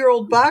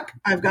 2-year-old buck.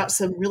 I've got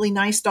some really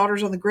nice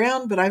daughters on the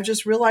ground, but I've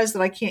just realized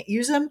that I can't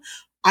use him.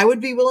 I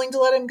would be willing to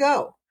let him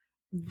go.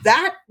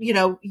 That,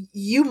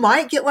 you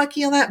might get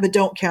lucky on that, but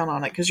don't count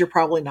on it, because you're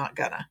probably not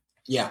gonna.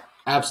 Yeah,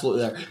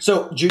 absolutely. There.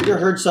 So, junior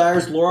herd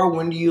sires, Laura,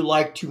 when do you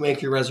like to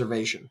make your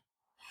reservation?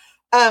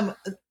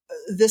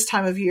 This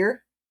time of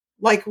year.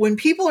 Like when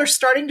people are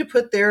starting to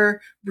put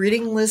their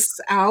breeding lists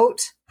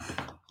out,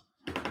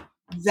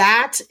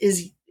 that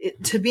is,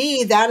 to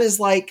me, that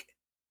is like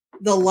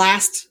the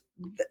last,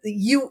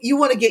 you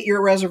want to get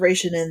your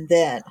reservation in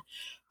then.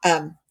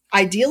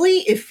 Ideally,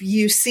 if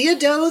you see a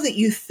doe that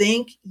you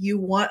think you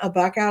want a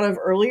buck out of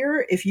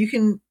earlier, if you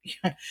can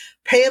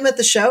pay them at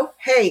the show,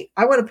 hey,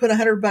 I want to put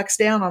 $100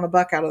 down on a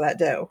buck out of that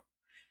doe.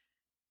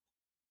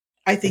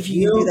 I think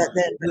you can do that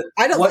then.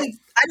 I don't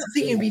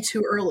think you'd be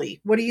too early.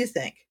 What do you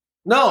think?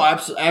 No,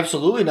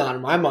 absolutely not.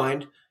 In my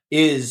mind,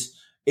 is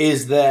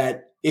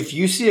that if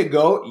you see a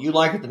goat you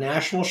like at the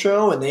national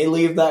show and they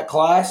leave that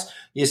class,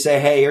 you say,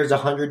 hey, here's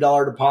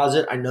 $100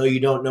 deposit. I know you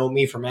don't know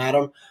me from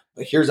Adam,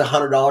 but here's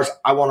 $100.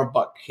 I want a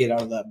buck hit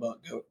out of that buck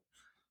goat.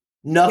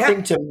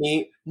 Nothing to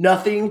me.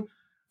 Nothing.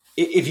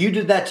 If you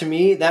did that to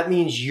me, that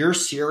means you're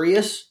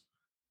serious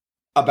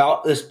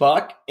about this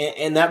buck,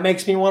 and that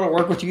makes me want to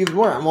work with you even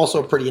more. I'm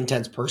also a pretty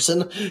intense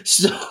person,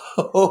 so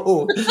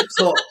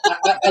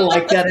I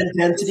like that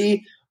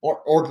intensity.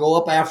 Or go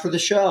up after the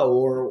show,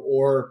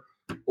 or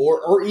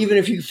even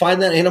if you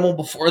find that animal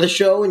before the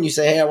show and you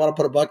say, hey, I want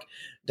to put a buck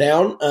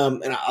down.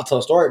 And I'll tell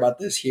a story about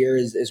this here.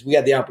 Is we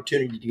had the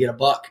opportunity to get a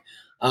buck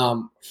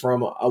from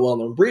a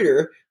well-known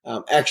breeder.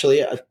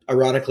 Actually,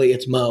 ironically,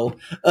 it's Mo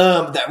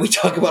that we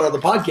talk about on the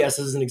podcast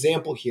as an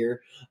example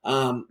here.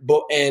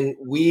 And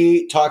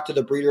we talked to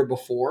the breeder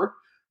before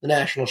the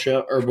national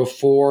show, or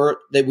before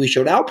that we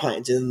showed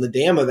Alpines, and the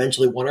dam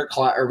eventually won her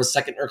class, or was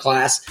second in her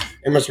class,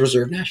 and was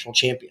reserve national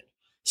champion.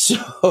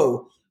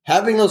 So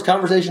having those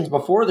conversations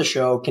before the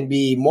show can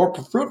be more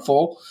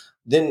fruitful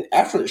than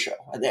after the show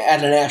at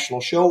a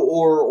national show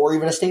or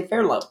even a state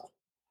fair level.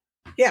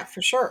 Yeah,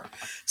 for sure.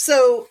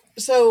 So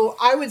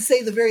I would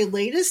say the very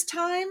latest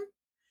time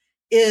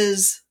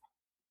is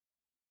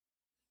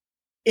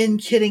in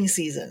kidding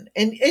season.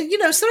 And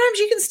sometimes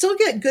you can still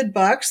get good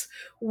bucks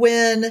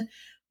when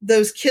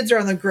those kids are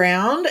on the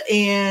ground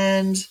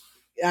and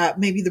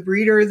maybe the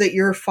breeder that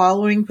you're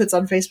following puts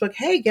on Facebook,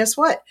 hey, guess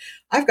what?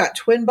 I've got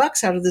twin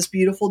bucks out of this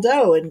beautiful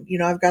doe and,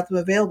 I've got them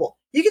available.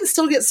 You can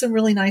still get some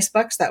really nice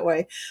bucks that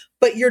way,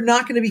 but you're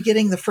not going to be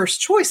getting the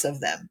first choice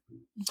of them.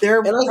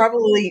 They're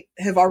probably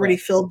have already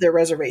filled their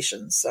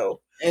reservations.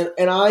 So,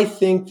 and I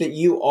think that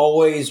you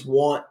always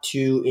want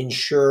to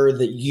ensure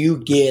that you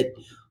get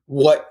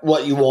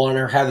what you want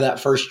or have that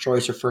first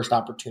choice or first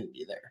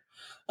opportunity there.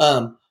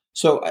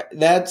 So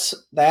that's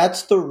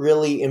the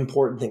really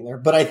important thing there.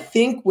 But I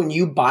think when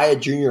you buy a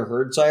junior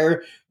herd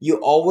sire, you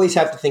always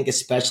have to think,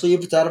 especially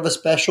if it's out of a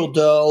special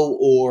doe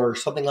or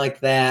something like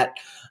that.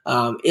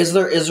 Is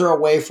there a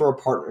way for a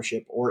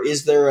partnership, or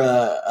is there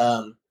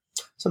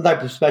some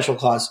type of special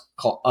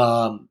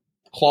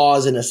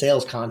clause in a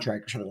sales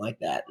contract or something like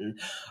that? And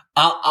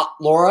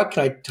Laura,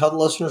 can I tell the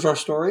listeners our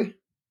story?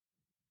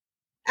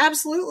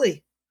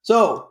 Absolutely.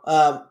 So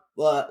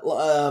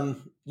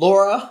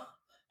Laura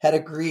had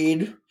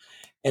agreed,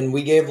 and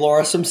we gave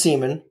Laura some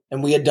semen,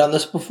 and we had done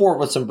this before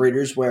with some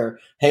breeders where,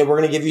 hey, we're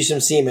going to give you some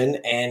semen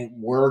and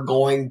we're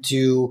going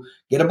to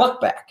get a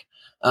buck back.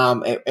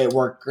 It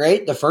worked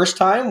great. The first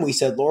time we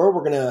said, Laura,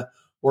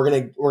 we're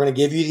gonna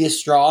give you these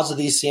straws of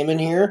these semen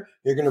here.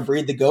 You're gonna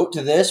breed the goat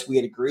to this. We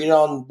had agreed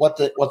on what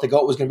the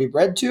goat was gonna be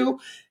bred to,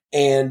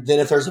 and then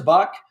if there's a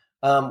buck,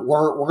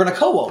 we're gonna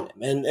co-own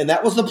him, and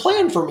that was the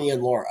plan for me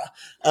and Laura.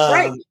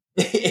 Right.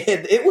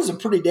 It was a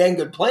pretty dang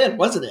good plan,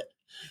 wasn't it?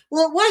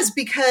 Well, it was,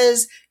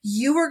 because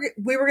we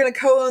were going to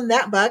co-own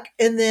that buck,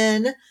 and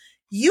then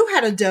you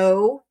had a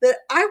doe that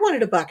I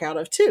wanted a buck out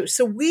of too.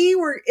 So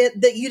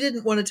that you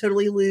didn't want to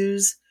totally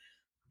lose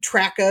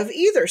track of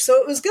either. So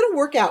it was going to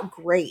work out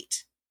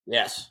great.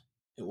 Yes,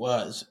 it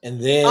was.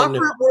 And then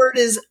awkward word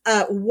is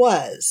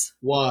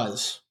was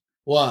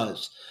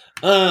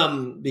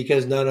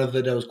because none of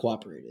the does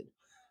cooperated.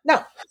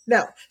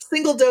 No,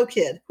 single doe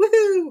kid.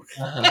 Woohoo!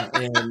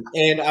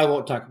 And I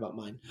won't talk about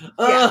mine.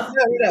 No.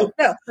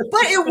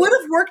 But it would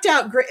have worked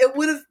out great. It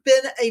would have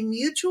been a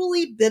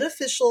mutually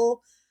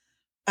beneficial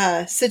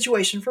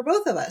situation for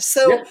both of us.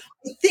 So yeah.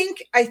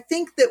 I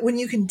think that when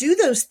you can do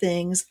those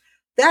things,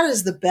 that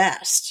is the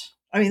best.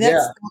 I mean,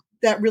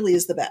 that really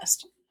is the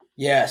best.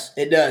 Yes,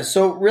 it does.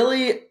 So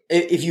really,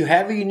 if you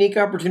have a unique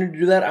opportunity to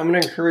do that, I'm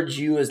going to encourage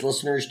you as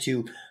listeners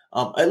to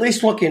at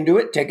least look into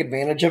it, take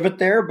advantage of it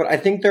there. But I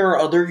think there are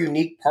other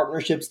unique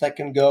partnerships that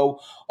can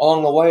go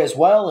along the way as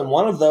well. And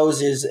one of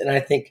those is, and I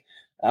think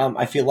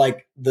I feel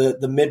like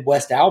the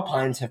Midwest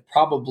Alpines have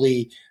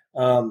probably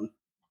wrote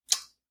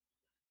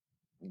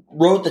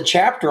the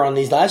chapter on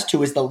these last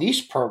two, is the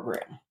leash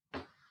program.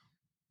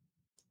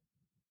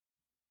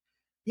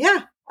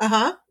 Yeah.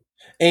 Uh-huh.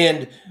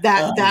 And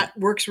that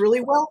works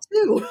really well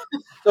too.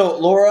 So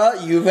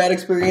Laura, you've had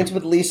experience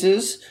with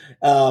leases,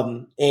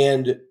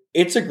 and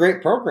it's a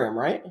great program,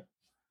 right?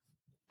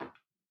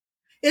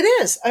 It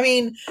is. I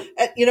mean,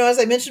 as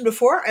I mentioned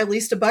before, I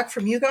leased a buck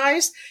from you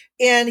guys,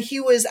 and he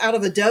was out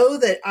of a doe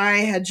that I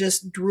had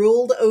just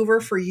drooled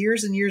over for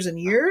years and years and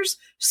years.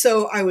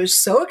 So I was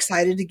so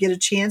excited to get a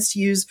chance to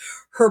use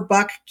her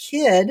buck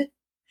kid,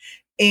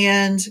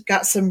 and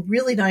got some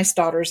really nice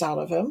daughters out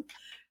of him.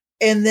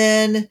 And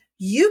then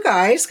you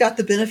guys got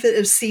the benefit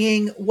of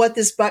seeing what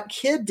this buck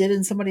kid did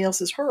in somebody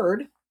else's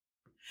herd.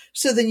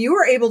 So then you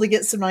were able to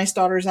get some nice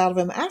daughters out of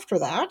him after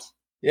that.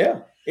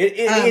 Yeah,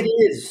 it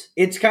is.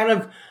 It's kind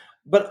of,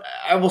 but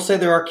I will say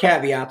there are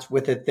caveats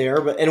with it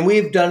there. And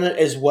we've done it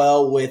as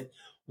well with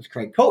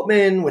Craig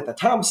Copeman, with the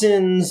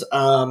Thompsons.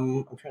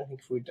 I'm trying to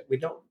think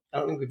if I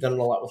don't think we've done it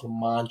a lot with La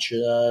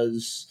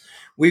Manchas.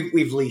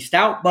 We've leased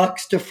out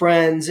bucks to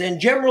friends,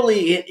 and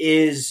generally it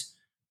is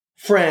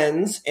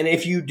friends. And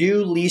if you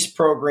do lease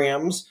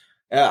programs,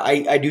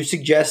 I do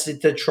suggest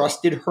it's a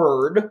trusted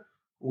herd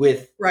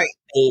with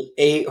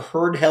a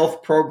herd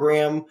health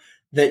program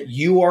that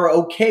you are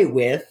okay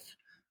with.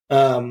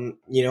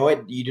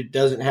 It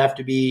doesn't have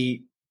to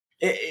be.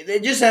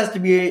 It just has to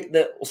be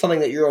something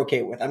that you're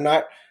okay with. I'm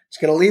not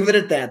just going to leave it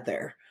at that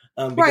there.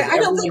 Right. I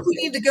don't think we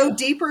need to go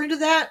deeper into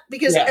that,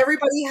 because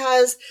everybody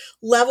has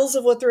levels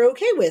of what they're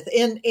okay with,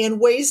 and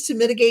ways to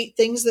mitigate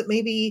things that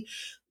maybe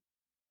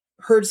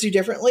herds do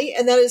differently.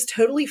 And that is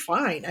totally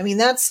fine. I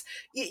mean,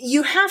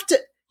 you have to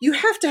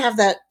have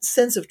that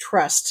sense of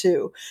trust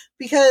too,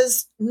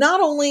 because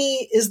not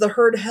only is the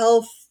herd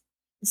health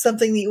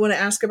something that you want to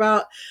ask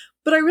about,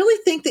 but I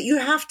really think that you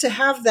have to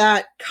have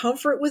that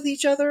comfort with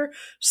each other,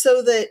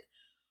 so that,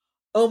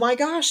 oh my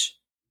gosh,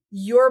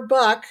 your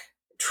buck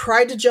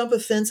tried to jump a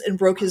fence and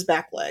broke his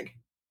back leg.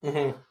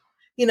 Mm-hmm.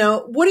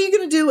 What are you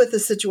going to do with a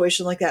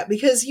situation like that?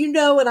 Because and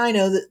I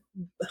know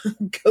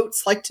that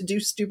goats like to do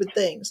stupid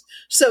things.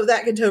 So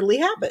that can totally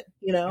happen,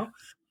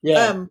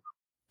 Yeah.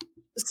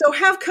 So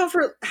have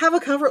a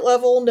comfort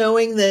level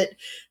knowing that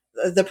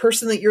the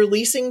person that you're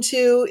leasing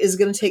to is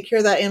going to take care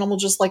of that animal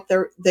just like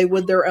they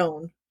would their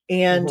own.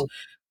 And,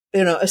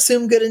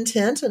 assume good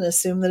intent and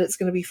assume that it's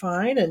going to be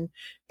fine.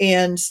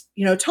 And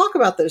talk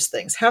about those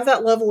things. Have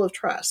that level of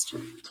trust.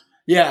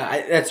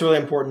 Yeah, that's really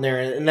important there.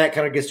 And that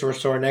kind of gets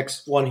to our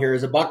next one here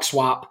is a buck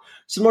swap.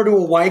 Similar to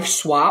a wife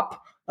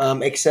swap,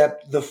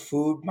 except the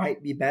food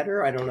might be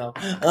better. I don't know.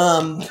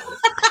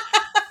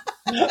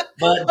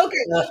 But Okay,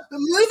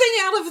 moving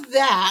out of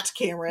that,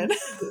 Cameron.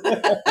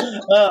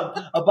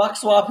 a buck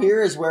swap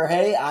here is where,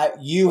 hey,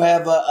 you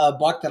have a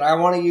buck that I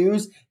want to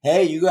use.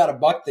 Hey, you got a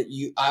buck that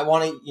I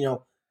want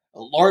to,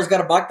 Laura's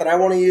got a buck that I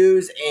want to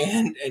use,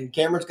 and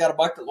Cameron's got a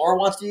buck that Laura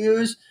wants to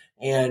use.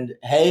 And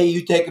hey,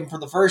 you take them for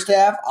the first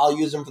half, I'll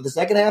use them for the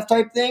second half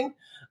type thing.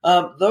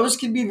 Those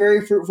can be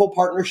very fruitful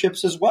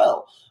partnerships as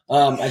well,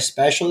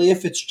 especially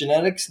if it's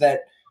genetics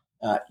that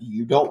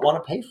you don't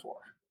want to pay for.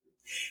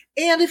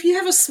 And if you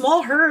have a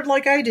small herd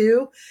like I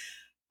do,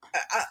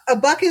 a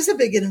buck is a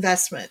big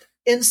investment.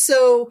 And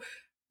so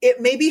it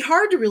may be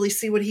hard to really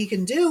see what he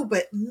can do,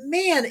 but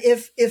man,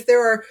 if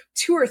there are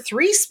 2 or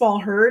 3 small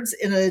herds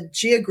in a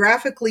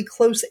geographically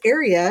close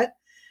area,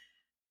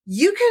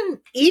 you can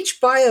each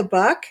buy a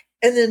buck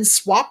and then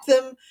swap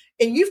them,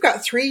 and you've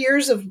got 3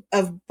 years of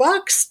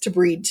bucks to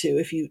breed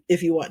to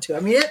if you want to.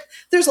 I mean,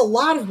 there's a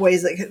lot of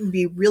ways that can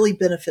be really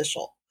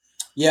beneficial.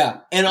 Yeah.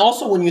 And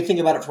also when you think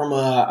about it from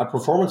a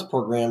performance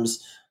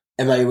programs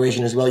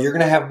evaluation as well, you're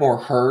going to have more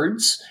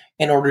herds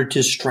in order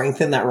to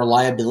strengthen that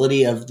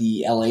reliability of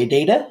the LA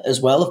data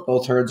as well, if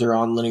both herds are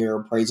on linear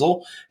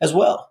appraisal as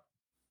well.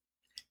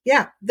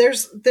 Yeah,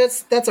 that's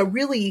a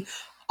really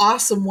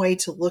awesome way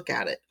to look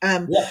at it.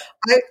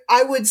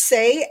 I would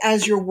say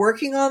as you're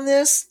working on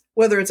this,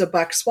 whether it's a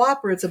buck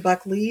swap or it's a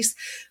buck lease,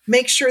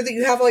 make sure that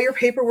you have all your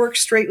paperwork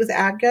straight with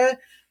ADGA.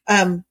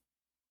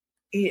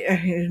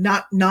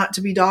 Not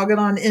to be dogging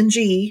on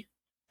NG,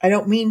 I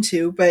don't mean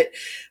to, but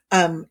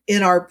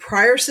in our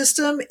prior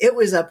system, it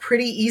was a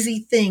pretty easy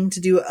thing to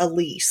do a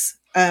lease.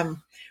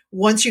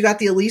 Once you got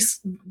the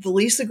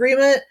lease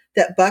agreement,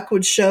 that buck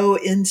would show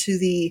into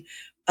the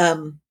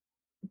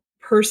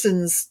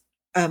person's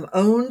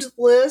owned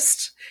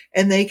list,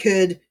 and they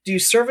could do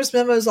service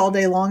memos all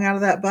day long out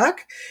of that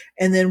buck.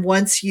 And then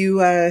once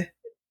you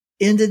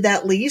ended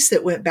that lease,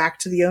 it went back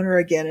to the owner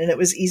again, and it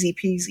was easy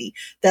peasy.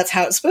 That's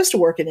how it's supposed to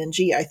work in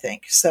NG, I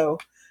think. So,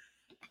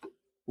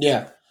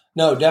 yeah,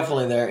 no,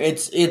 definitely there.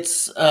 It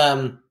is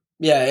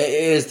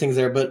things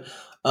there. But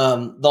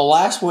the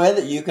last way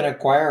that you can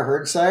acquire a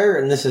herd sire,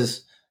 and this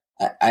is,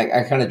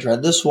 I kind of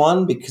dread this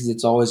one because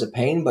it's always a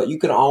pain, but you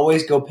can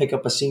always go pick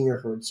up a senior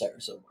herd sire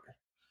somewhere.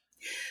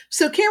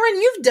 So, Cameron,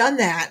 you've done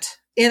that,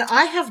 and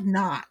I have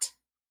not.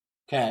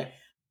 Okay.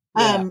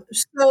 Yeah.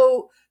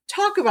 So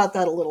talk about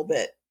that a little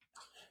bit.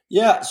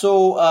 Yeah.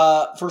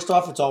 So first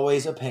off, it's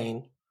always a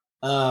pain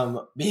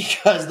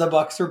because the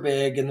bucks are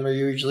big and we're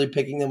usually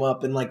picking them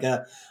up in like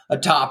a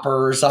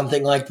topper or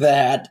something like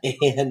that,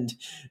 and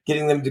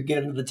getting them to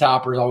get into the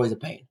topper is always a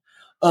pain.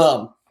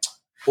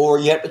 Or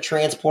you have to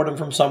transport them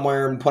from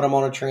somewhere and put them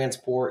on a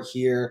transport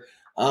here.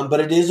 But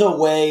it is a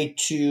way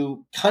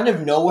to kind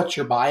of know what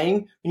you're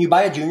buying. When you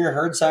buy a junior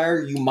herd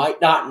sire, you might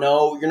not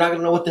know. You're not going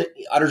to know what the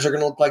udders are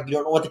going to look like. You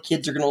don't know what the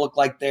kids are going to look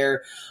like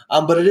there.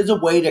 But it is a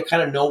way to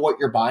kind of know what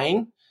you're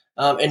buying.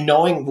 And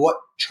knowing what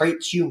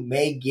traits you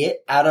may get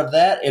out of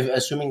that,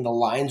 assuming the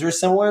lines are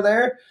similar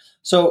there.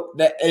 So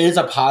that it is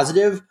a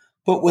positive,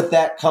 but with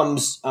that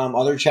comes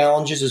other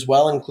challenges as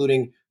well,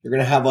 including you're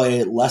going to have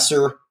a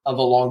lesser of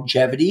a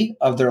longevity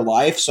of their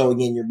life. So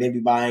again, you're maybe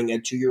buying a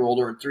 2-year-old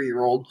or a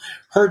 3-year-old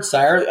herd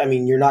sire. I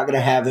mean, you're not going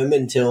to have him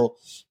until,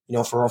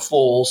 for a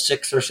full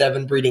 6 or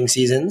 7 breeding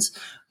seasons.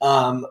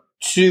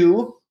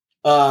 2,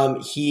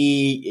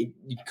 he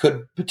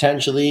could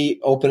potentially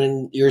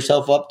open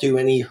yourself up to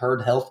any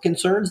herd health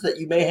concerns that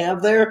you may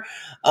have there.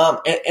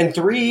 And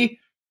 3,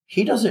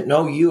 he doesn't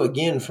know you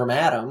again from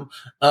Adam.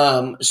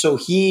 So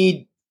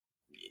he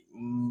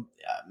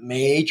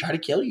may try to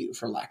kill you,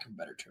 for lack of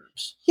better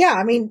terms. Yeah.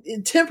 I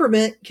mean,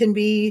 temperament can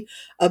be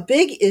a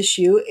big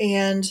issue,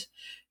 and,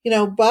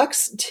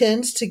 bucks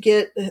tend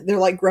to they're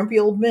like grumpy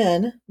old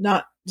men.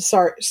 Not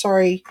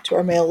sorry to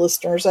our male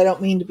listeners. I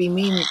don't mean to be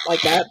mean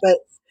like that, but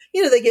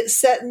they get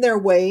set in their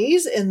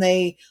ways, and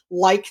they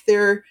like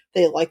their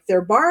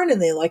barn,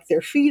 and they like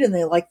their feed, and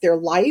they like their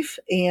life,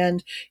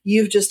 and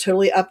you've just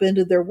totally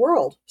upended their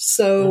world.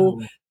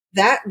 So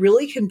that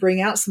really can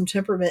bring out some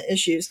temperament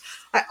issues.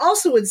 I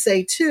also would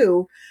say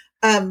too,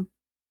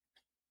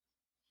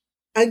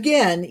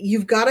 again,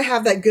 you've got to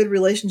have that good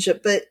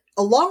relationship, but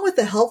along with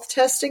the health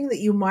testing that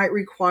you might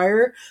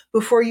require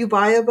before you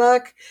buy a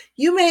buck,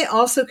 you may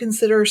also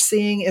consider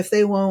seeing if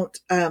they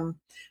won't,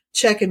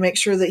 check and make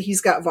sure that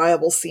he's got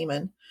viable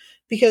semen,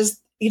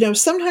 because,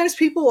 sometimes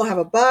people will have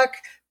a buck,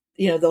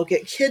 they'll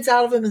get kids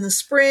out of him in the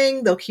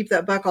spring. They'll keep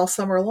that buck all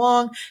summer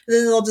long. And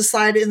then they'll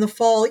decide in the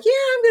fall,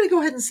 I'm going to go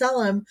ahead and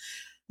sell him.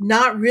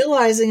 Not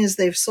realizing as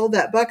they've sold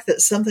that buck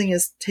that something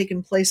has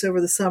taken place over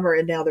the summer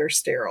and now they're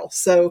sterile.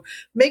 So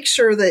make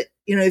sure that,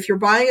 if you're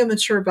buying a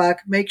mature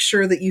buck, make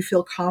sure that you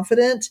feel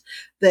confident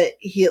that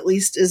he at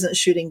least isn't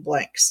shooting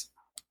blanks.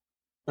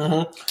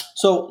 Mm-hmm.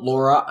 So,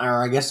 Laura,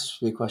 or I guess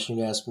the question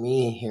you asked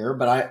me here,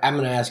 but I'm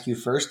going to ask you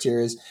first here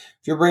is,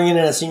 if you're bringing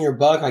in a senior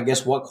buck, I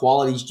guess what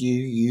qualities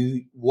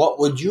what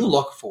would you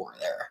look for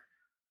there?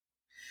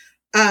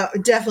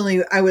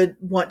 Definitely, I would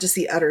want to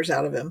see udders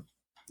out of him.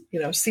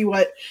 see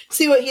what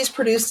he's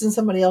produced in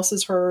somebody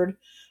else's herd.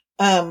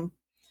 And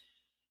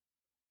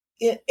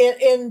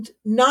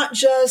not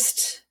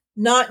just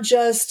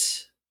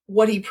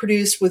what he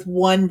produced with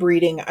one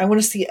breeding. I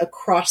want to see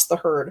across the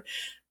herd.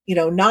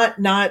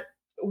 Not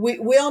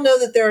we all know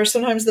that there are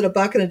sometimes that a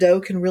buck and a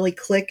doe can really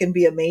click and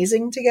be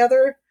amazing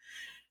together.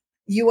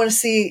 You want to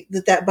see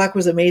that buck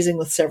was amazing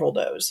with several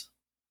does.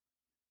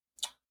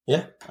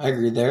 Yeah, I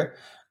agree there.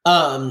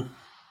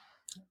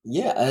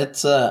 Yeah,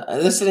 it's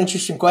this is an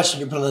interesting question.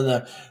 You put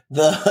in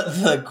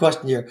the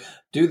question here.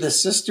 Do the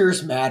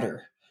sisters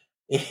matter?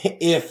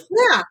 If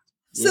yeah,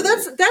 so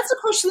that's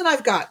a question that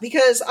I've got,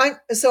 because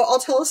I'll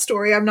tell a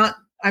story. I'm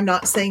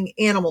not saying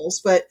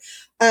animals, but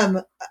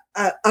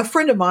a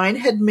friend of mine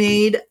had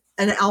made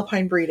an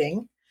alpine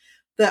breeding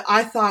that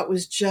I thought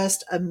was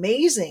just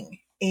amazing,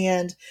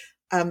 and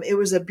it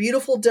was a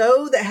beautiful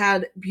doe that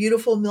had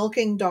beautiful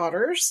milking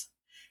daughters.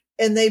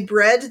 And they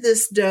bred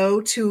this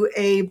doe to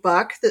a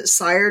buck that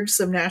sired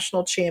some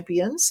national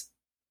champions.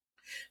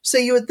 So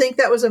you would think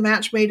that was a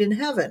match made in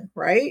heaven,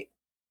 right?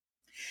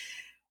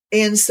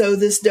 And so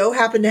this doe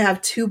happened to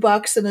have 2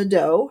 bucks and a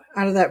doe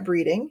out of that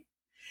breeding.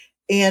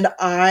 And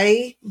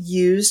I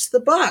used the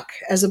buck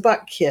as a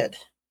buck kid.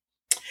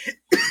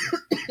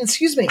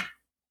 Excuse me.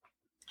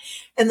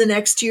 And the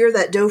next year,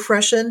 that doe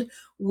freshened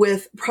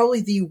with probably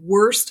the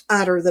worst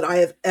udder that I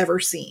have ever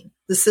seen,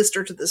 the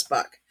sister to this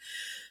buck.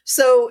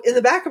 So in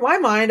the back of my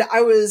mind,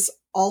 I was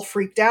all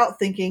freaked out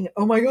thinking,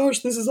 oh my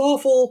gosh, this is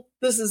awful.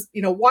 This is,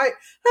 why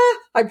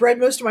I bred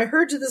most of my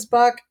herd to this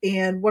buck,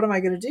 and what am I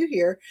going to do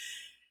here?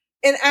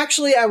 And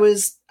actually I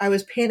was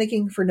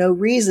panicking for no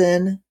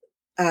reason.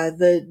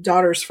 The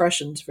daughters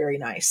freshened very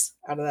nice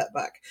out of that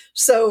buck.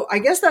 So I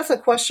guess that's a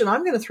question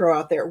I'm going to throw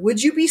out there.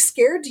 Would you be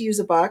scared to use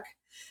a buck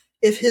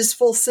if his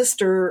full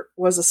sister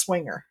was a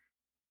swinger?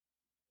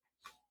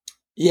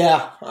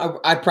 Yeah,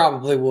 I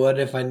probably would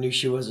if I knew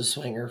she was a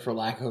swinger, for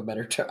lack of a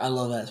better term. I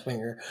love that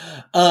swinger.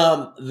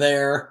 But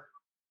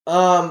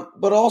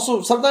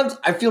also sometimes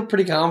I feel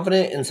pretty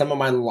confident in some of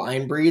my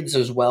line breeds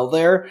as well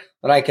there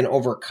that I can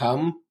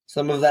overcome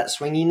some of that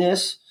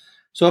swinginess.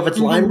 So if it's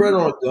line bred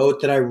on a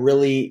goat that I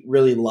really,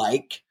 really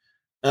like,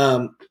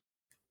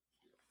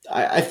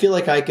 I feel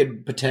like I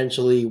could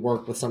potentially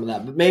work with some of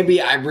that. But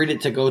maybe I breed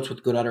it to goats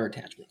with good udder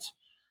attachments.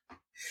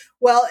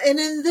 Well, and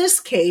in this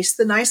case,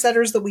 the nice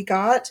udders that we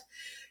got,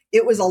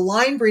 it was a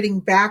line breeding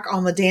back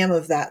on the dam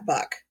of that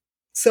buck.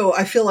 So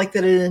I feel like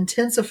that it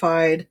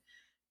intensified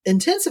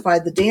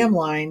the dam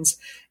lines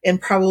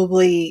and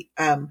probably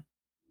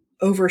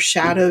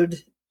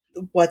overshadowed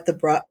what the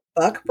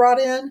buck brought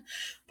in.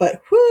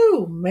 But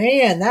whoo,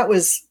 man, that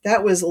was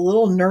a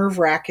little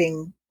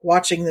nerve-wracking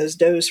watching those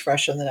does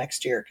freshen the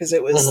next year, because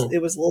it was a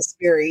little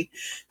scary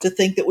to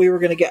think that we were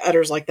going to get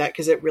udders like that,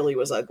 because it really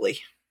was ugly.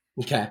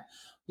 Okay.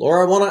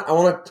 Laura, I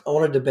want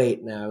to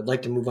debate now. I'd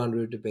like to move on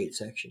to a debate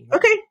section.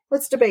 Okay,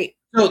 let's debate.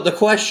 So the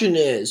question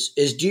is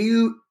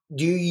do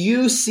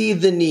you see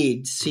the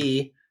need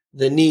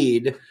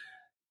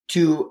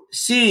to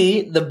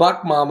see the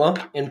buck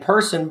mama in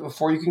person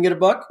before you can get a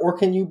buck, or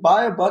can you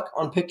buy a buck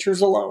on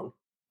pictures alone?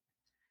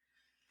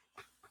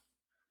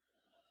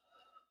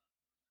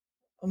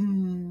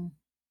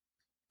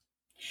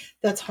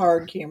 That's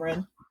hard,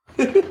 Cameron.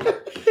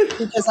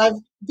 because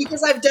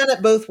I've done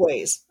it both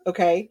ways.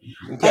 Okay.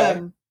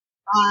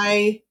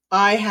 I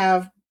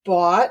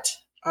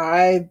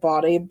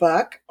bought a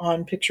buck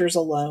on pictures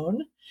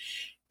alone,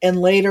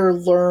 and later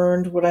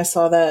learned when I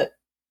saw the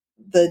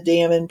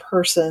dam in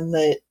person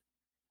that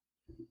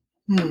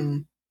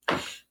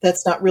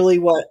that's not really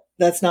what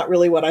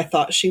I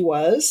thought she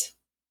was.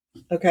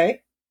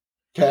 Okay.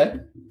 Okay.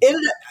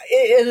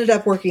 It ended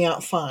up working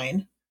out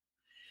fine.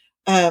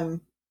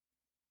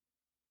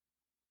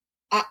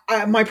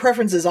 My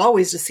preference is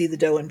always to see the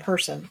doe in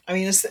person. I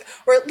mean,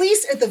 or at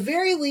the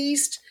very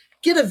least,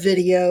 get a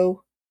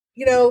video.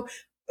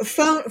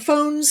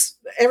 Phones,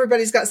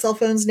 everybody's got cell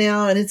phones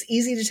now, and it's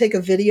easy to take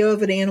a video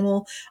of an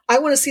animal. I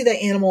want to see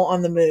that animal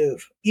on the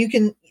move.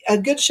 A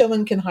good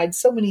showman can hide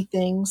so many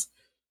things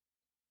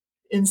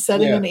in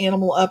setting an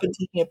animal up and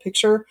taking a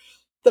picture,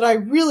 that I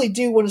really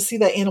do want to see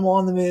that animal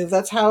on the move.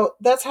 That's how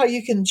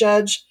you can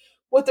judge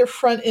what their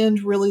front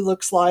end really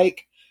looks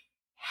like,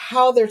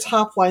 how their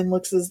top line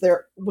looks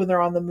when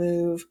they're on the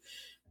move.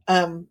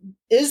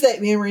 Is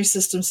that memory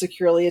system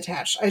securely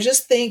attached? I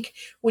just think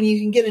when you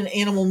can get an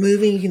animal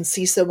moving, you can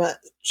see so much.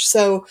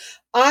 So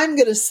I'm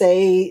going to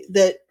say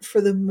that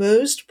for the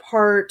most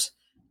part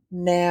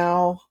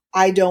now,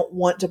 I don't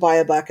want to buy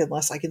a buck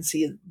unless I can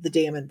see the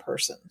dam in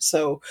person.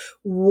 So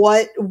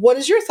what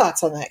is your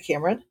thoughts on that,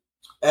 Cameron?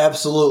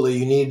 Absolutely.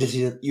 You need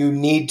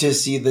to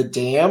see the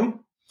dam,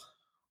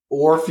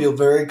 or feel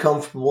very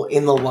comfortable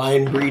in the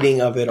line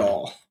breeding of it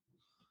all.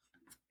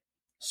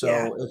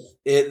 So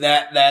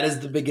that is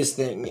the biggest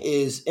thing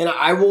and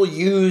I will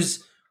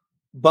use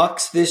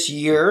bucks this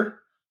year,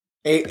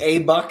 a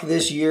buck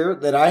this year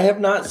that I have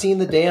not seen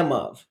the dam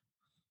of.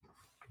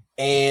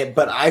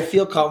 But I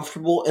feel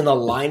comfortable in the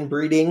line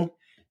breeding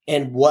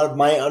and what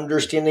my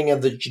understanding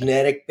of the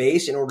genetic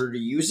base in order to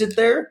use it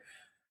there.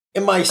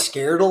 Am I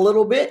scared a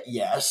little bit?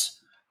 Yes.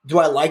 Do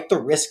I like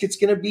the risk it's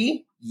going to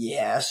be?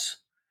 Yes.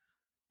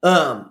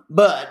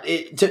 But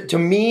to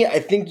me, I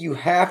think you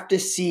have to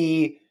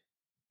see,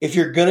 if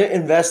you're going to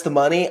invest the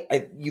money,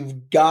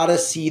 you've got to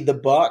see the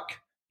buck.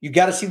 You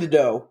got to see the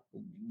dough.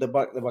 The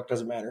buck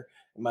doesn't matter,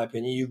 in my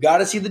opinion. You got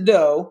to see the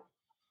dough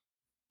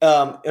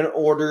in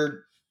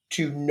order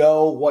to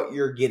know what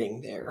you're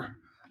getting there,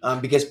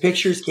 because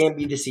pictures can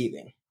be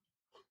deceiving.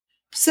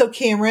 So,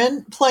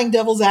 Cameron, playing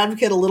devil's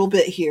advocate a little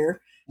bit here,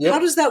 Yep. how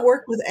does that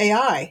work with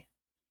AI?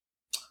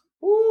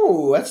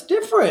 Ooh, that's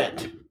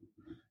different.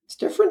 It's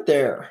different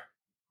there.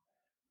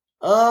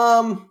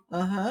 Because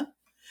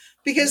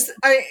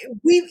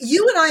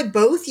you and I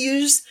both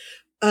use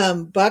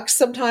bucks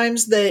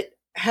sometimes that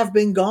have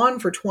been gone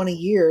for 20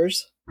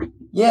 years.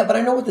 Yeah, but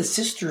I know what the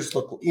sisters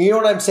look like. You know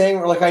what I'm saying?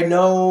 Or like, I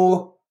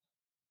know,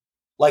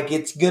 like,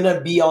 it's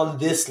gonna be on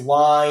this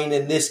line,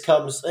 and this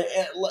comes.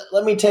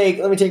 Let me take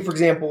for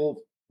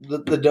example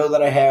the doe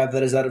that I have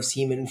that is out of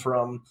semen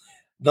from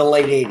the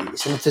late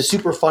 '80s, and it's a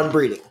super fun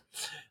breeding.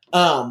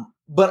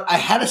 But I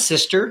had a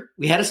sister.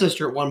 We had a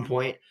sister at one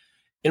point,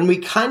 and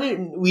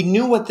we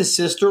knew what the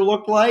sister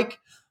looked like.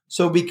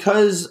 So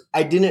because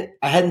I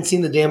hadn't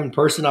seen the dam in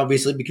person,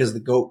 obviously, because the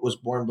goat was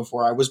born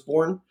before I was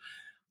born.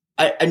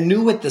 I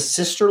knew what the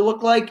sister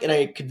looked like, and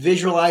I could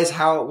visualize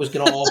how it was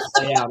going to all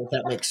play out, if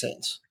that makes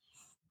sense.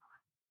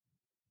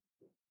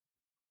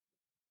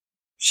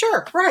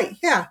 Sure, right,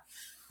 yeah.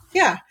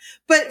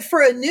 But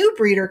for a new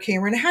breeder,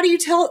 Cameron, how do you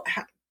tell?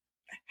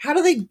 How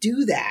do they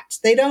do that?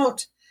 They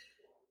don't,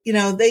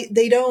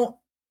 they don't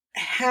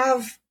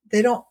have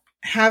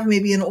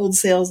maybe an old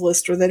sales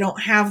list, or they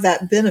don't have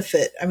that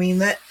benefit. I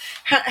mean,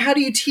 how do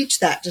you teach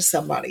that to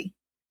somebody?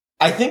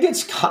 I think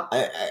it's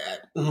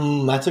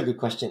that's a good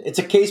question. It's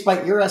a case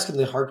by. You're asking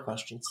the hard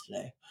questions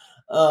today.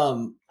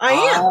 I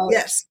am.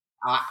 Yes.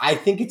 I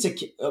think it's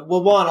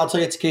one. I'll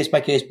tell you, it's a case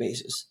by case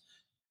basis.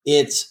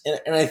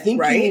 And I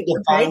think you need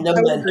to find a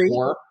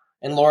mentor.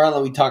 And Laura,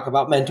 we talk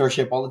about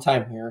mentorship all the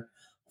time here.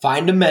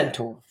 Find a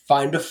mentor.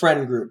 Find a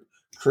friend group.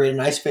 Create a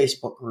nice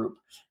Facebook group.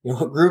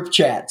 A group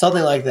chat,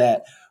 something like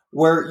that,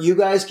 where you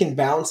guys can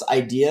bounce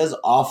ideas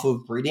off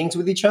of breedings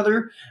with each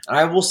other. And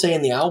I will say,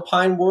 in the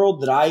alpine world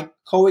that I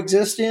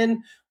coexist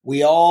in,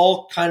 we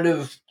all kind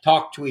of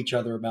talk to each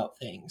other about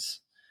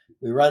things.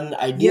 We run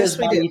ideas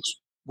we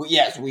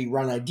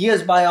run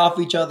ideas by off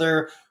each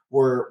other.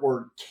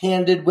 We're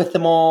candid with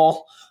them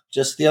all.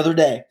 Just the other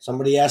day,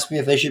 somebody asked me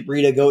if they should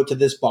breed a goat to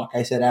this buck.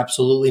 I said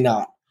absolutely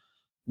not,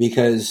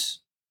 because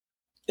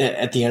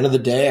at the end of the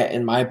day,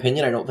 in my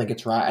opinion, I don't think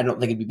it's right. I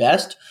don't think it'd be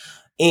best.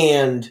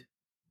 And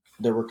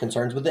there were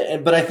concerns with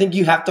it. But I think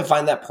you have to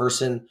find that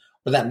person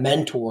or that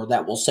mentor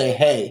that will say,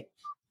 hey,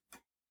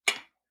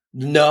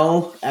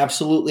 no,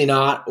 absolutely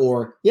not.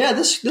 Or, yeah,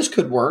 this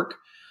could work.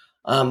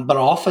 But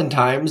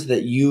oftentimes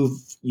that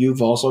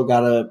you've also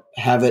got to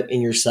have it in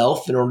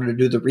yourself in order to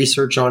do the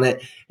research on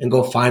it and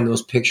go find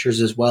those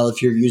pictures as well,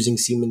 if you're using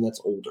semen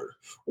that's older,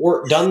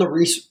 or done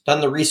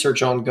the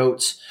research on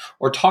goats,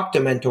 or talk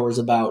to mentors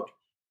about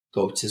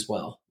goats as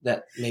well.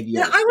 That maybe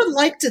I would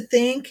like to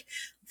think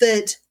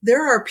that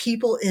there are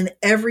people in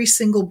every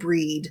single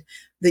breed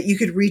that you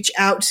could reach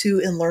out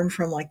to and learn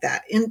from like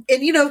that. And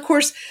of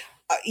course,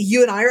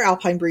 you and I are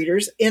alpine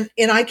breeders, and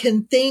I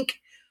can think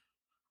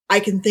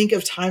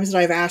of times that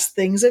I've asked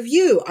things of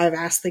you. I've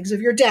asked things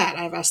of your dad.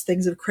 I've asked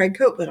things of Craig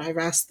Copeland. I've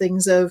asked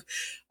things of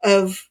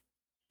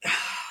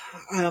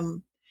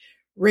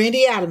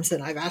Randy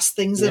Adamson. I've asked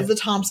things of the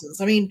Thompsons.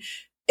 I mean,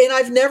 and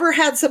I've never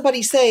had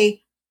somebody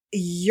say,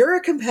 you're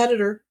a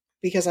competitor,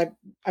 because I've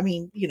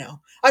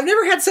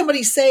never had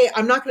somebody say,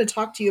 I'm not going to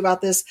talk to you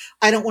about this.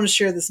 I don't want to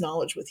share this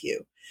knowledge with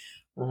you.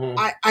 Mm-hmm.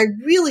 I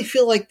really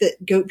feel like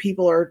that goat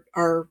people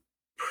are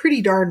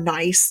pretty darn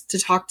nice to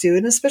talk to,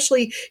 and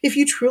especially if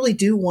you truly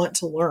do want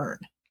to learn.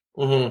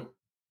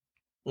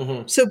 Mm-hmm.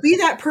 Mm-hmm. So be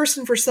that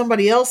person for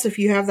somebody else if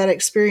you have that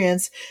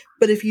experience.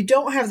 But if you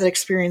don't have that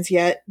experience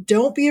yet,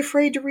 don't be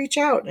afraid to reach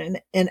out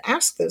and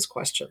ask those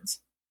questions.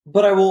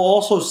 But I will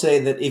also say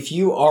that if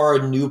you are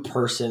a new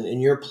person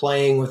and you're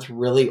playing with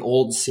really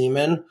old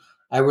semen,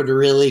 I would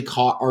really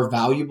or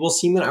valuable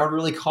semen, I would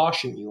really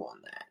caution you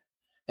on that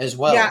as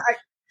well. Yeah,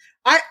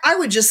 I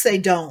would just say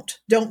don't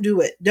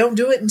do it. Don't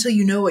do it until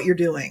you know what you're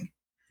doing.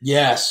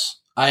 Yes,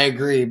 I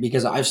agree,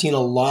 because I've seen a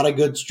lot of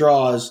good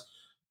straws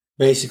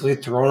basically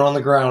thrown on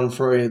the ground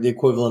for the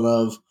equivalent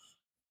of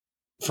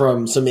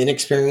from some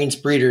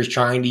inexperienced breeders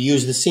trying to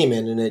use the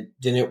semen, and it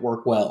didn't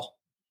work well.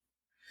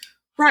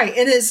 Right.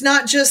 And it's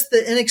not just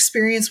the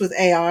inexperience with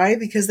AI,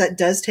 because that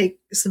does take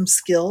some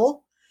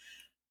skill,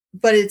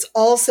 but it's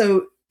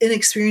also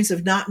inexperience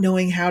of not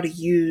knowing how to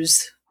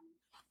use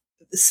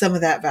some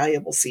of that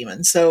valuable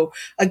semen. So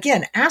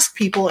again, ask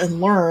people and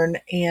learn.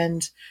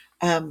 And,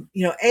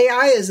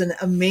 AI is an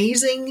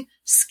amazing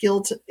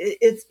skill.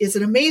 It's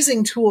an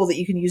amazing tool that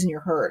you can use in your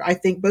herd. I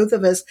think both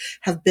of us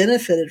have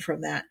benefited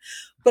from that.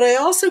 But I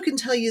also can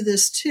tell you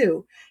this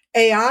too.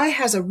 AI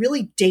has a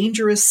really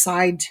dangerous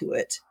side to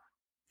it.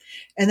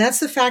 And that's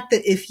the fact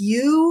that if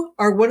you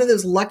are one of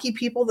those lucky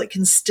people that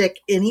can stick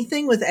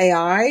anything with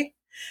AI,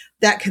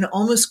 that can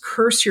almost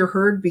curse your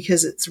herd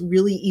because it's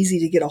really easy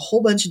to get a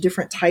whole bunch of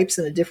different types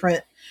and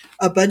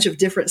a bunch of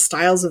different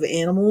styles of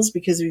animals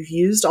because we've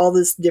used all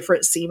this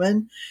different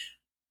semen.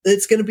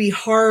 It's going to be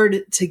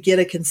hard to get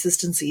a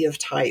consistency of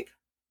type.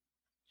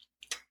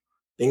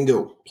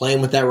 Bingo.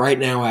 Playing with that right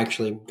now,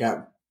 actually.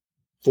 Got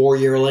 4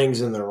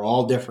 yearlings and they're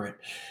all different.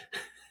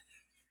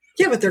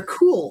 Yeah, but they're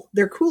cool.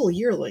 They're cool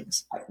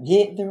yearlings.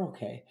 Yeah, they're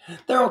okay.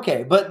 They're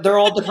okay, but they're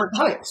all different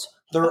types.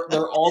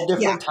 They're all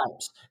different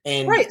types.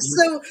 And right.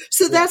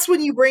 So that's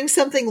when you bring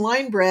something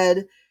line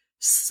bred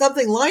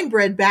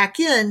back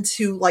in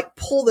to like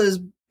pull those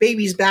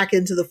babies back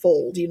into the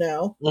fold, you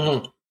know?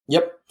 Mm-hmm.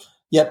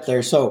 Yep.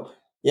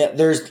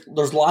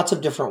 There's lots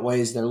of different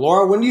ways there.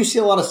 Laura, when do you see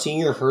a lot of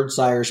senior herd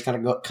sires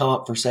kind of come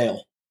up for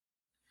sale?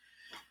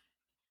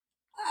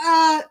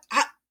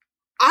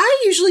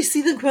 I usually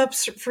see them come up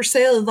for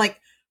sale in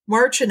like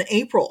March and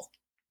April.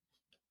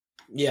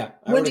 Yeah.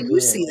 When do you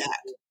see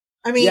that?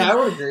 I mean, yeah, I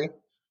would agree.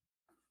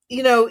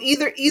 You know,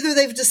 either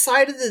they've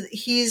decided that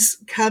he's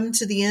come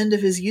to the end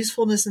of his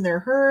usefulness in their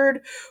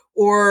herd,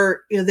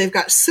 or, you know, they've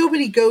got so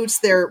many goats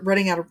they're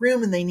running out of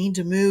room and they need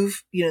to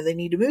move, they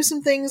need to move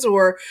some things,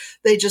 or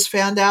they just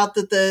found out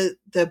that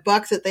the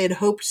buck that they had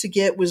hoped to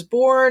get was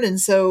born. And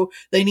so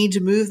they need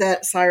to move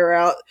that sire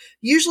out.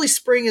 Usually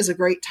spring is a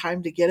great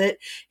time to get it.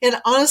 And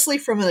honestly,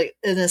 from an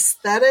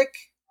aesthetic,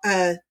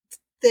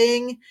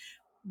 thing,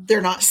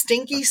 they're not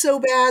stinky so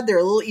bad. They're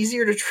a little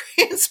easier to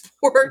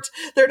transport.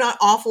 They're not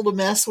awful to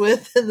mess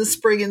with in the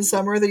spring and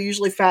summer. They're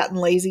usually fat and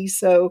lazy.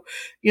 So,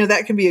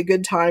 that can be a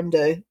good time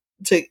to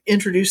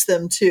introduce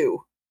them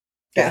to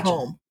at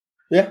home.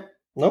 Yeah.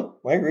 No,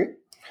 I agree.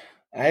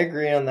 I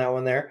agree on that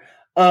one there.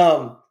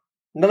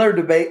 Another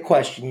debate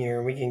question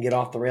here. We can get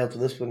off the rails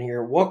with this one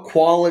here. What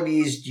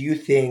qualities do you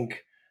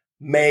think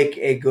make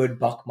a good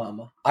buck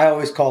mama? I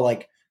always call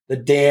like the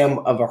dam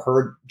of a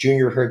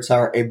junior herd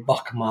sire a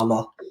buck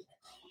mama.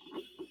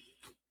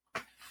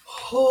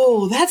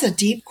 Oh, that's a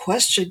deep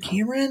question,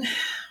 Cameron.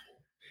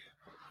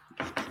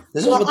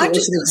 This is what the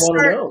listeners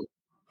want to know.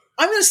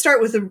 I'm going to start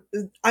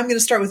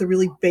with a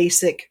really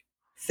basic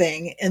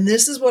thing, and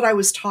this is what I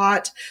was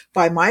taught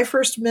by my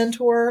first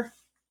mentor.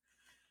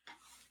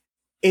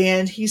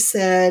 And he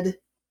said,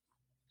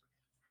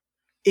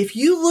 if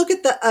you look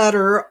at the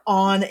udder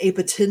on a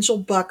potential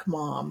buck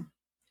mom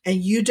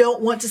and you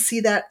don't want to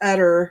see that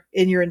udder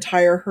in your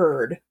entire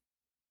herd,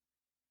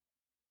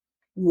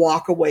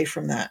 walk away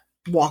from that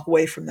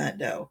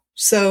doe.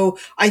 So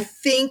I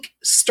think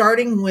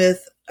starting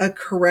with a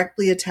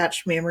correctly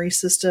attached mammary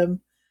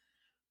system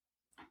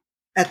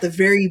at the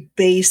very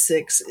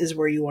basics is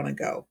where you want to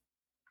go.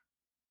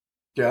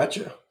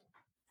 Gotcha.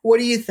 What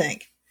do you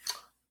think?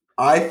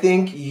 I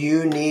think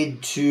you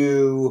need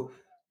to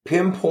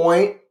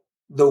pinpoint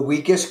the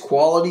weakest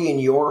quality in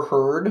your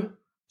herd.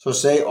 So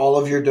say all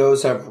of your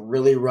does have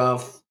really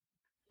rough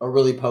or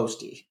really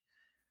posty.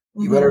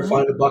 You better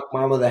find a buck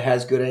mama that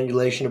has good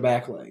angulation of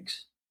back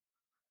legs.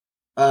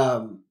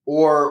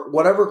 Or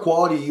whatever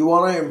quality you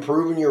want to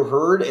improve in your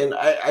herd. And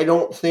I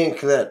don't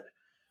think that,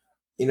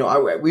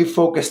 we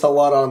focused a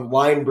lot on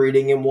line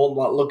breeding, and we'll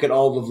not look at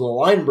all of the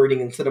line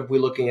breeding instead of we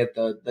looking at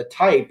the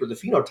type or the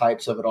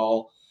phenotypes of it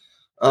all,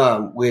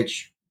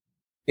 which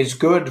is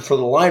good for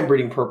the line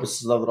breeding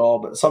purposes of it all.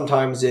 But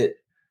sometimes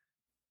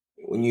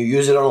when you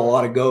use it on a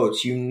lot of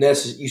goats,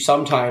 you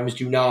sometimes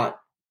do not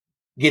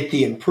get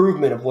the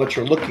improvement of what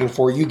you're looking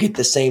for. You get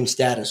the same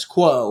status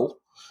quo,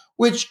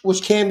 which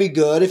can be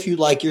good if you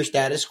like your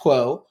status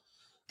quo.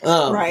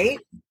 Right.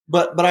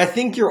 But I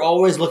think you're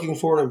always looking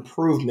for an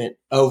improvement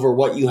over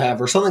what you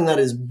have, or something that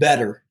is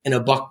better in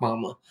a buck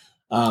mama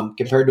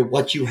compared to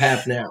what you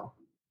have now.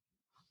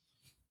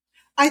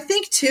 I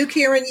think too,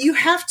 Karen, you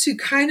have to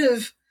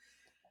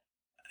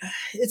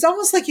it's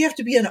almost like you have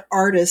to be an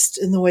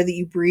artist in the way that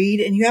you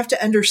breed, and you have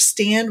to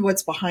understand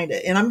what's behind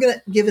it. And I'm going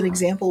to give an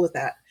example with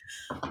that.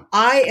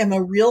 I am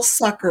a real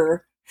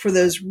sucker for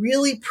those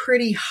really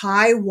pretty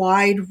high,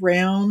 wide,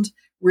 round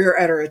rear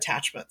udder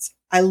attachments.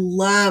 I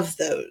love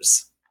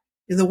those.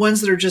 The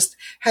ones that are just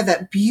have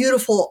that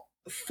beautiful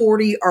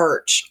 40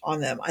 arch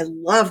on them. I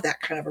love that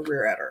kind of a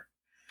rear udder.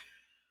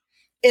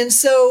 And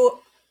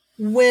so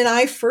when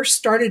I first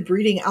started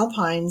breeding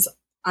alpines,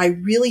 I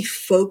really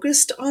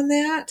focused on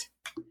that.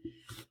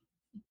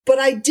 But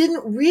I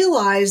didn't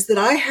realize that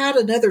I had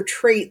another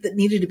trait that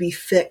needed to be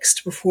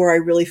fixed before I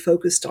really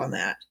focused on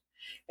that.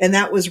 And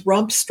that was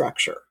rump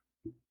structure.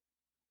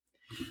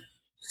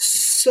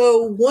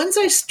 So once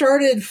I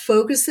started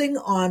focusing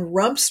on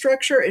rump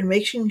structure and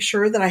making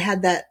sure that I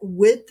had that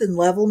width and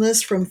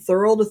levelness from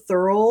thurl to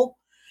thurl,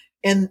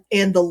 and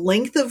the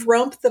length of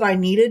rump that I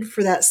needed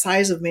for that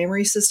size of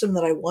mammary system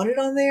that I wanted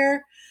on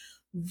there,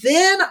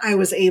 then I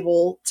was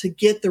able to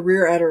get the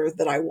rear udder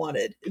that I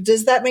wanted.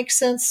 Does that make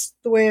sense,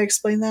 the way I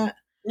explained that?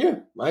 Yeah,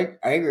 I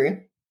agree.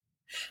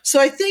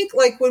 So I think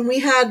like when we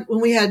had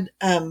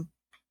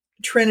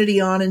Trinity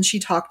on, and she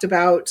talked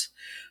about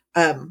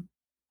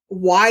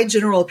why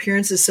general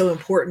appearance is so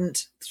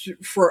important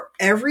for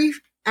every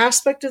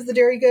aspect of the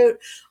dairy goat,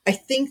 I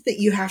think that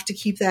you have to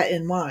keep that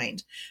in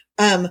mind.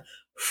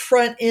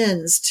 Front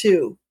ends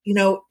too.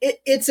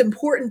 It's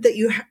important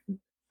that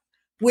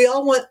we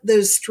all want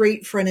those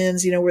straight front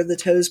ends, where the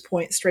toes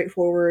point straight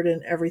forward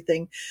and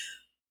everything.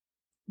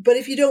 But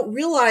if you don't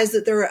realize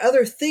that there are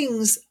other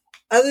things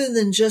other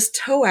than just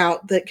toe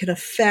out that can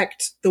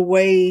affect the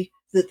way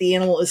that the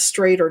animal is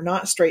straight or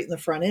not straight in the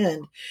front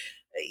end,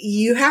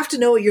 you have to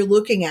know what you're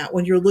looking at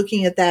when you're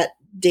looking at that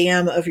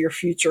dam of your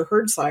future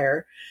herd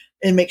sire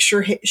and make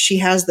sure she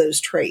has those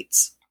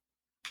traits.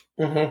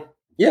 Mm-hmm.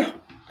 Yeah,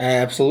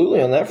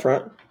 absolutely on that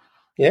front.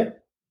 Yeah.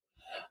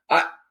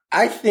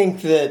 I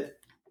think that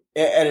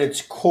at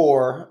its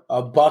core,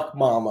 a buck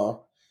mama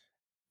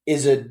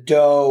is a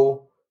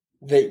doe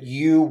that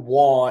you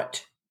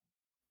want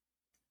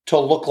to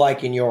look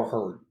like in your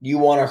herd. You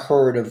want a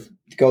herd of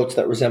goats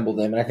that resemble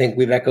them. And I think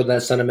we've echoed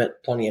that sentiment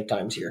plenty of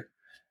times here.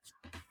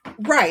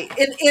 Right.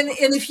 And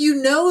if you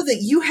know that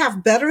you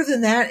have better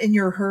than that in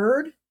your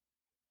herd,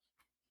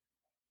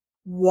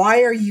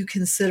 why are you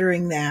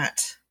considering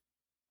that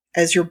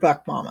as your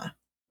buck mama?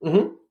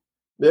 Mm-hmm.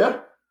 Yeah,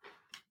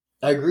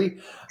 I agree.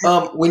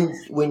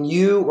 When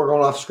you, we're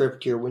going off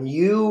script here, when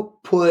you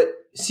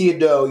see a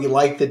doe, you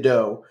like the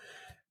doe,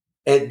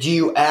 and do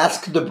you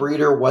ask the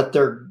breeder what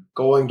they're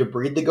going to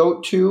breed the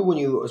goat to when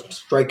you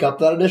strike up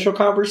that initial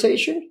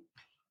conversation?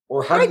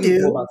 Or how do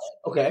you go about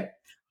that? Okay.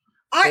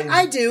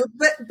 I do,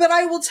 but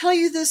I will tell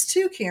you this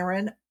too,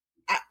 Cameron.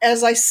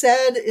 As I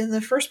said in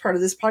the first part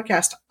of this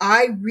podcast,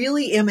 I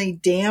really am a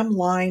dam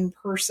line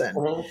person.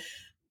 Mm-hmm.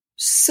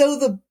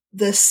 So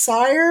the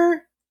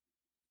sire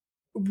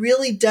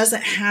really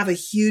doesn't have a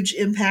huge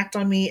impact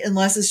on me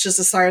unless it's just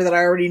a sire that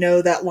I already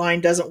know that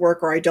line doesn't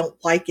work or I don't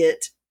like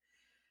it.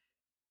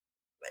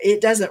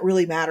 It doesn't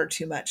really matter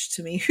too much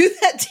to me who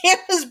that dam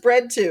is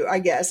bred to, I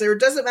guess. Or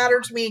it doesn't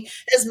matter to me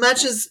as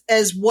much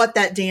as what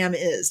that dam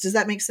is. Does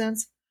that make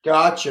sense?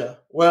 Gotcha.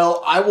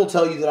 Well, I will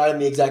tell you that I am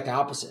the exact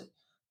opposite.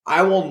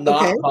 I will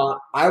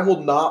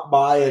not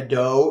buy a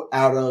doe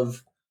out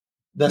of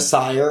the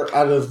sire,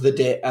 out of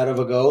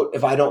a goat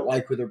if I don't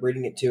like who they're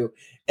breeding it to.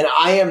 And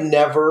I am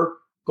never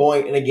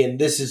going, and again,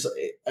 this is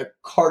a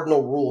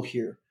cardinal rule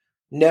here.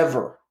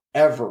 Never,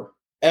 ever,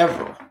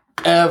 ever,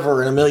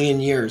 ever in a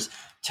million years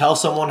tell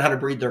someone how to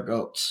breed their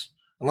goats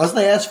unless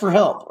they ask for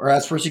help or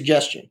ask for a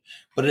suggestion.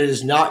 But it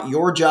is not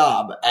your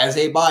job as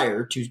a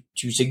buyer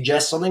to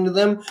suggest something to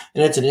them,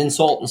 and it's an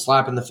insult and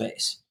slap in the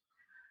face.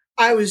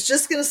 I was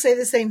just going to say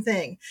the same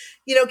thing.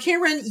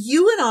 Cameron,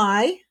 you and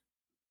I,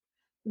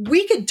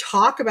 we could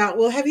talk about,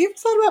 well, have you ever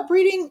thought about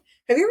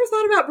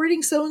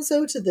breeding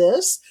so-and-so to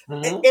this?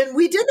 Mm-hmm. And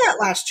we did that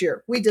last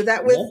year. We did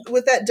that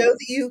with that doe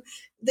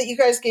that you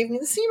guys gave me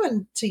the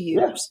semen to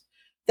use.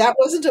 Yeah. That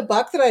wasn't a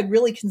buck that I'd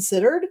really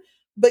considered,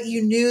 but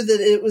you knew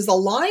that it was a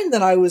line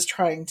that I was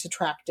trying to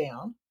track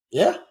down.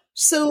 Yeah.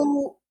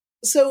 So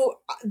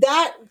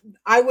that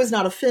I was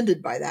not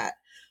offended by that.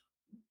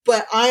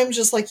 But I'm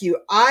just like you.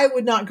 I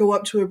would not go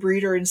up to a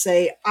breeder and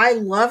say, I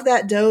love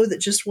that doe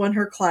that just won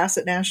her class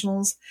at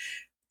nationals.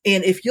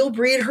 And if you'll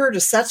breed her to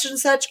such and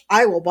such,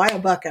 I will buy a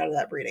buck out of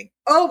that breeding.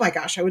 Oh my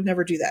gosh, I would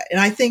never do that. And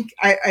I think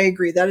I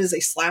agree. That is a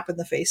slap in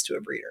the face to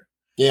a breeder.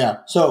 Yeah.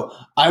 So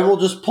I will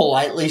just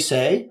politely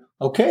say,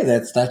 okay,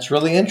 that's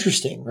really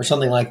interesting or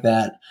something like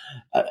that.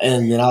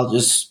 And then I'll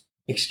just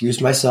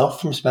excuse myself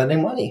from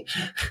spending money.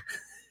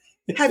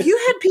 Have you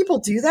had people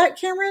do that,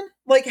 Cameron?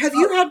 Like, have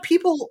you had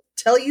people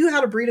tell you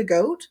how to breed a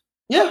goat?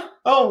 Yeah.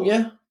 Oh,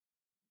 yeah.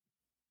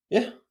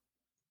 Yeah.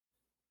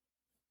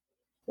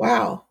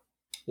 Wow.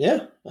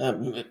 Yeah.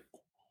 That's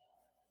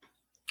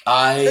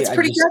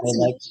pretty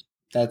gutsy.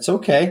 That's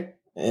okay.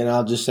 And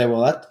I'll just say,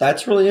 well,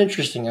 that's really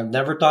interesting. I've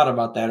never thought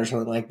about that or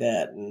something like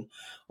that.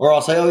 Or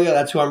I'll say, oh, yeah,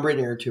 that's who I'm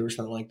breeding her to or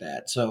something like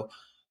that. So,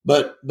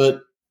 but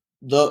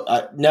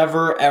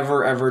never,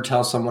 ever, ever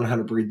tell someone how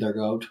to breed their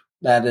goat.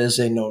 That is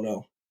a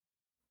no-no.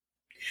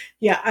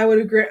 Yeah, I would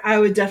agree. I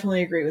would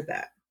definitely agree with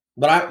that.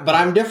 But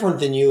I'm different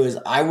than you. Is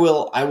I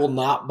will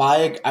not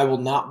buy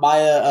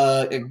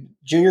a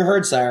junior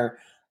herd sire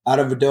out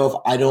of a doe if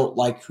I don't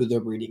like who they're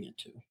breeding it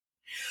to.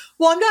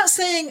 Well, I'm not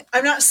saying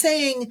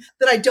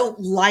that I don't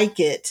like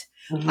it.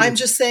 Mm-hmm. I'm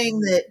just saying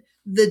that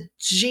the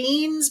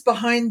genes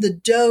behind the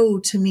doe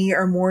to me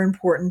are more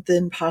important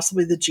than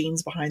possibly the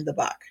genes behind the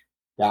buck.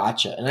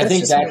 Gotcha. And I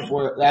think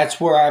that's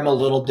where I'm a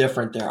little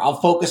different there. I'll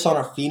focus on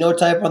a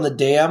phenotype on the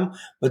dam,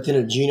 but then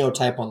a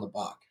genotype on the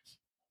buck.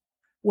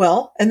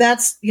 Well, and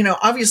that's,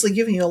 obviously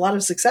giving you a lot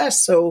of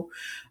success. So,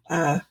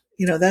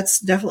 that's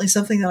definitely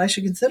something that I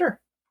should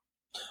consider.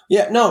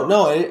 Yeah,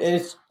 no,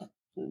 it's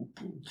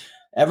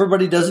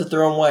everybody does it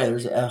their own way.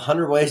 There's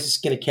 100 ways to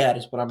skin a cat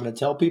is what I'm going to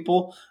tell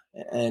people.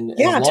 And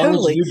as long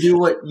as you do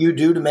what you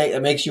do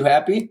it makes you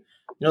happy,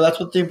 that's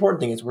what the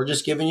important thing is. We're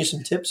just giving you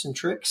some tips and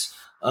tricks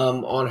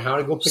on how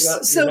to go pick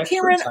out. So,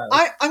 Cameron,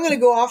 I'm going to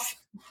go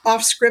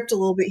off script a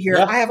little bit here.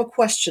 Yeah. I have a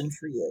question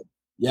for you.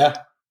 Yeah.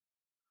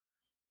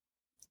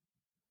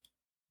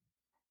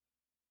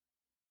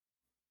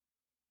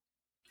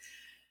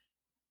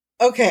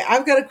 Okay,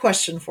 I've got a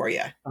question for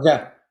you.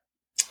 Okay.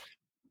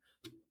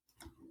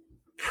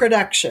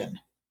 Production.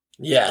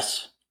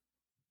 Yes.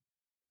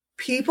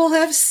 People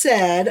have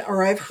said,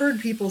 or I've heard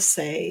people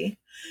say,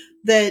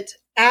 that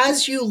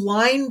as you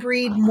line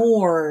breed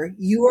more,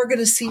 you are going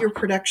to see your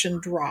production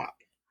drop.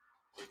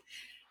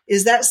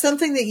 Is that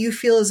something that you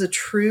feel is a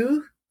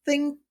true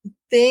thing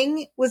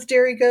with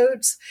dairy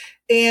goats?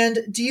 And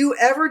do you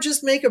ever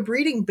just make a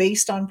breeding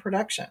based on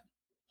production?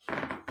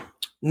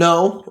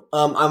 No,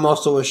 I'm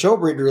also a show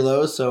breeder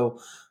though, so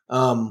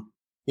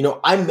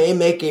I may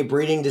make a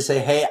breeding to say,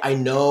 hey, I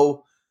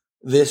know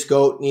this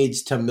goat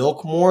needs to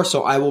milk more,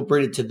 so I will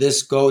breed it to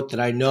this goat that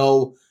I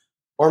know.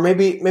 Or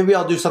maybe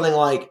I'll do something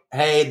like,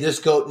 hey, this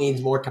goat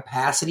needs more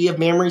capacity of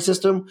mammary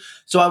system,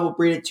 so I will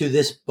breed it to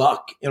this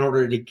buck in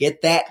order to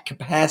get that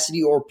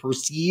capacity or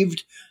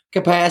perceived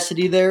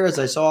capacity there, as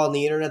I saw on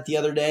the internet the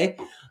other day.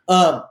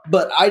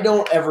 But I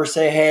don't ever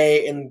say,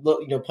 hey, and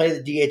look, play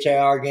the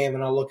DHIR game,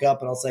 and I'll look up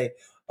and I'll say,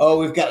 oh,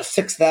 we've got a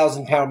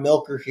 6,000-pound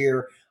milker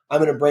here.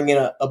 I'm going to bring in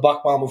a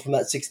buck mama from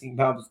that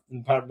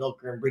 16-pound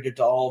milker and breed it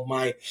to all of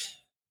my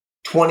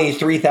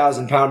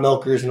 23,000-pound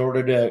milkers in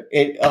order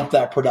to up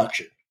that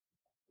production.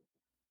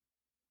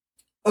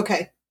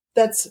 Okay,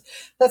 that's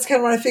kind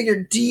of what I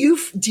figured. Do you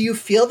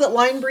feel that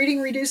line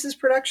breeding reduces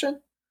production?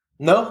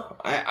 No,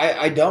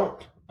 I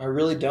don't. I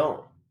really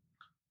don't.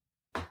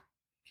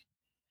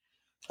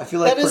 I feel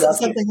like that isn't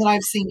something that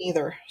I've seen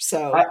either.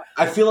 So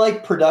I feel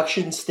like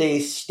production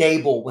stays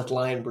stable with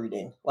line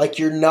breeding. Like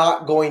you're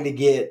not going to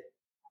get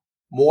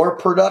more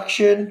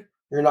production.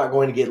 You're not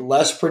going to get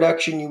less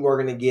production. You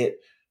are going to get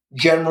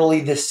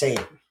generally the same.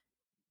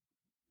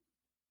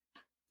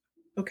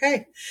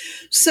 Okay.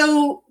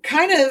 So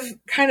kind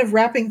of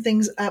wrapping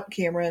things up,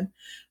 Cameron,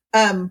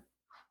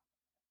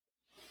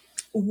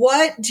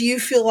 what do you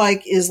feel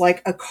like is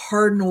like a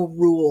cardinal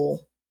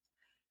rule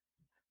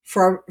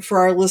for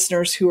our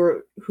listeners who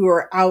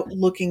are out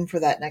looking for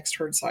that next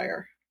herd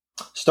sire?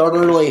 Start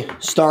early.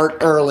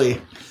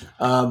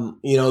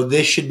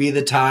 This should be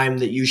the time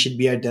that you should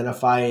be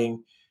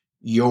identifying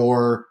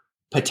your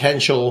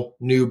potential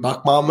new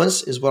buck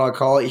mamas, is what I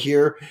call it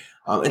here.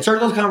 And start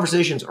those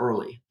conversations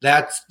early.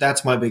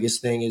 That's my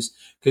biggest thing, is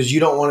because you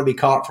don't want to be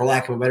caught, for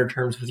lack of a better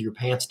terms, with your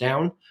pants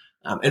down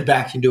and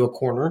backed into a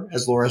corner,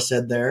 as Laura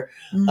said there.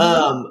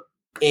 Mm-hmm.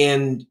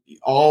 And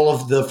all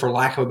of the, for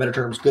lack of a better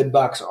terms, good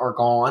bucks are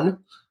gone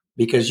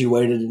because you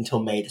waited until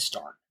May to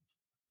start.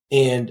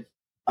 And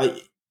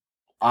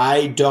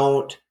I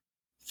don't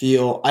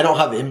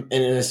have, and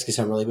this can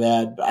sound really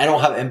bad, but I don't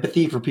have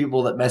empathy for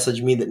people that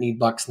message me that need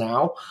bucks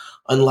now,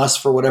 unless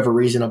for whatever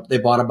reason they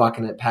bought a buck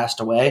and it passed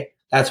away.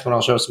 That's when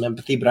I'll show some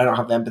empathy, but I don't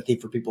have empathy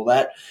for people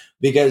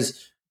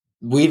because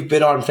we've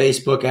been on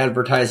Facebook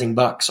advertising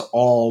bucks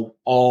all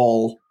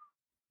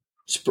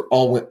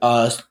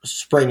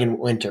spring and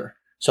winter.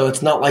 So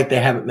it's not like they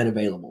haven't been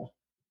available.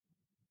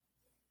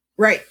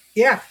 Right.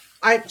 Yeah.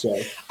 I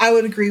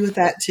would agree with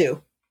that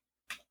too.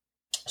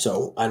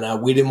 So,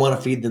 and we didn't want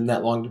to feed them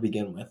that long to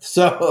begin with.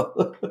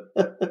 So,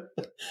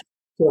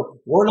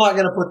 we're not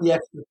going to put the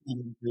extra feed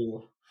in for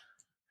you.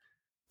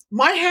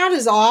 My hat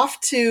is off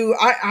to,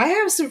 I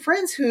have some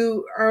friends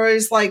who are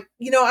always like,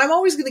 I'm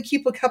always going to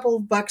keep a couple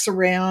of bucks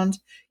around,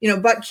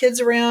 buck kids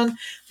around,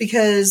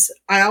 because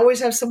I always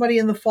have somebody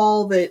in the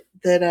fall that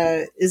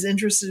is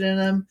interested in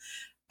them.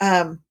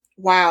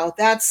 Wow.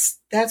 That's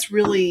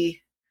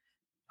really,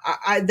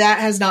 that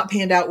has not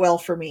panned out well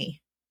for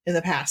me in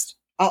the past.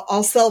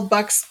 I'll sell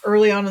bucks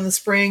early on in the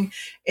spring,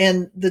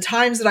 and the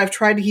times that I've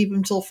tried to keep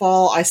them till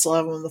fall, I still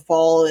have them in the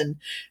fall,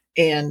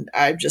 and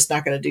I'm just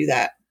not going to do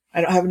that. I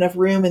don't have enough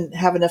room and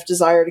have enough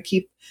desire to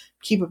keep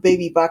a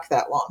baby buck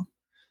that long.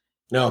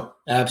 No,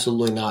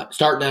 absolutely not.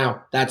 Start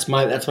now. That's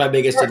my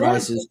biggest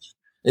advice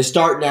is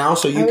start now,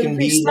 so you can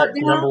be the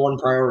number one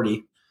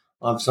priority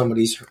of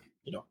somebody's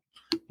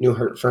new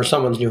herd, for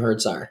someone's new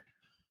herd sire.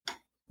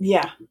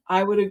 Yeah,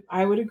 I would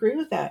agree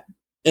with that.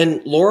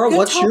 And Laura,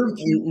 what's your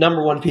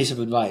number one piece of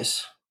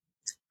advice?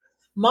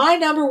 My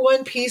number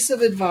one piece of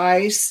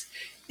advice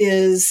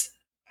is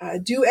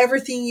do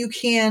everything you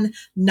can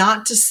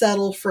not to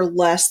settle for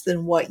less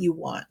than what you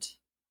want.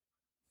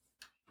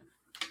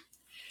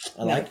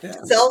 I like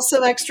that. Sell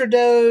some extra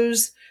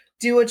does,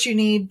 do what you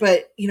need,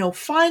 but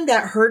find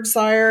that herd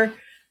sire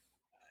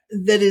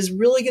that is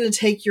really going to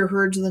take your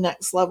herd to the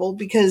next level,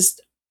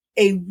 because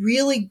a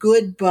really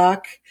good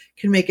buck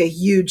can make a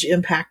huge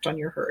impact on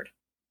your herd.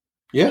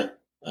 Yeah.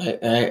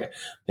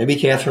 Maybe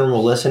Catherine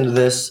will listen to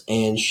this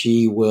and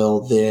she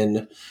will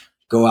then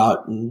go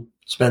out and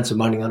spend some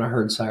money on a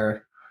herd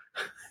sire.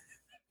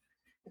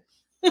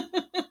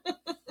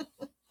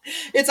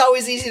 It's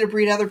always easy to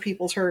breed other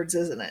people's herds,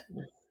 isn't it?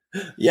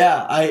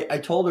 Yeah, I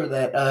told her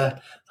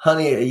that,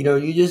 honey,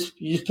 you just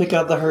pick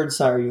out the herd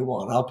sire you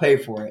want. I'll pay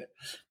for it.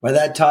 By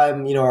that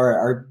time,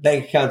 our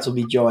bank accounts will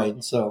be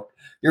joined, so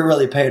you're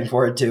really paying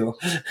for it too.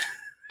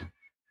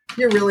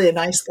 You're really a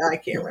nice guy,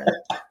 Cameron.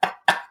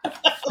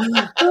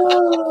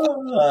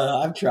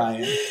 I'm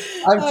trying.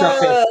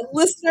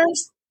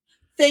 Listeners,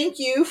 thank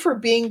you for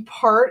being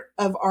part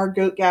of our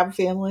Goat Gab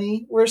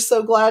family. We're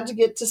so glad to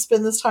get to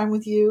spend this time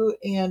with you.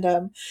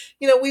 And,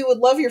 we would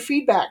love your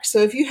feedback. So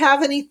if you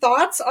have any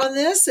thoughts on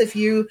this, if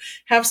you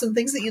have some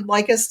things that you'd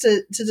like us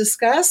to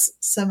discuss,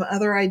 some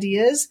other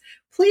ideas,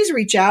 please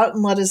reach out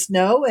and let us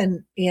know.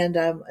 And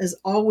as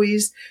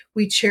always,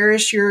 we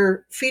cherish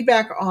your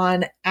feedback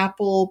on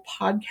Apple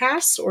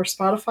Podcasts or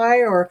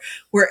Spotify or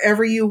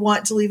wherever you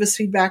want to leave us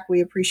feedback. We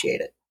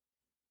appreciate it.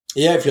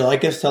 Yeah, if you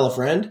like us, tell a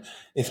friend.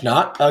 If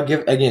not,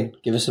 give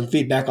us some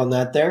feedback on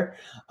that there.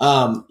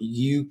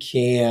 You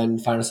can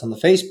find us on the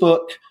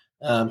Facebook,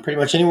 pretty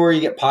much anywhere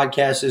you get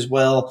podcasts as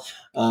well.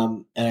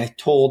 And I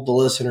told the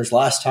listeners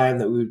last time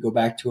that we would go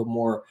back to a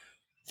more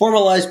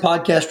formalized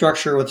podcast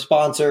structure with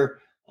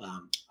sponsor.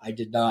 I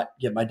did not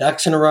get my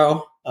ducks in a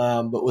row,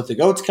 but with the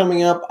goats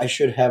coming up, I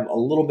should have a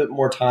little bit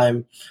more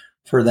time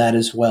for that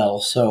as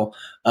well. So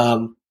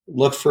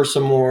look for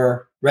some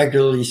more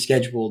regularly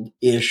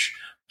scheduled-ish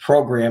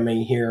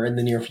programming here in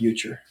the near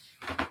future.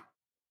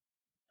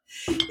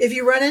 If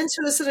you run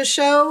into us at a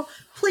show,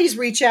 please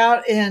reach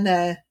out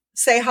and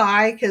say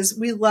hi, because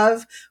we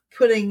love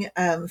putting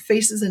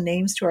faces and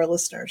names to our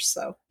listeners.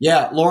 So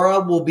yeah, Laura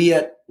will be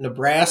at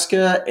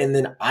Nebraska, and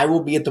then I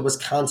will be at the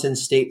Wisconsin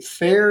State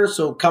Fair.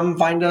 So come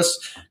find us,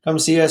 come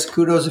see us.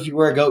 Kudos if you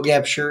wear a Goat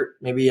Gab shirt.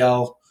 Maybe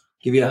I'll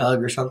give you a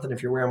hug or something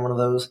if you're wearing one of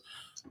those.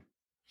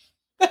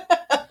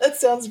 That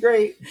sounds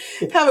great.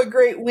 Have a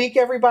great week,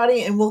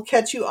 everybody, and we'll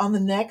catch you on the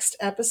next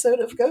episode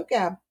of Goat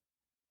Gab.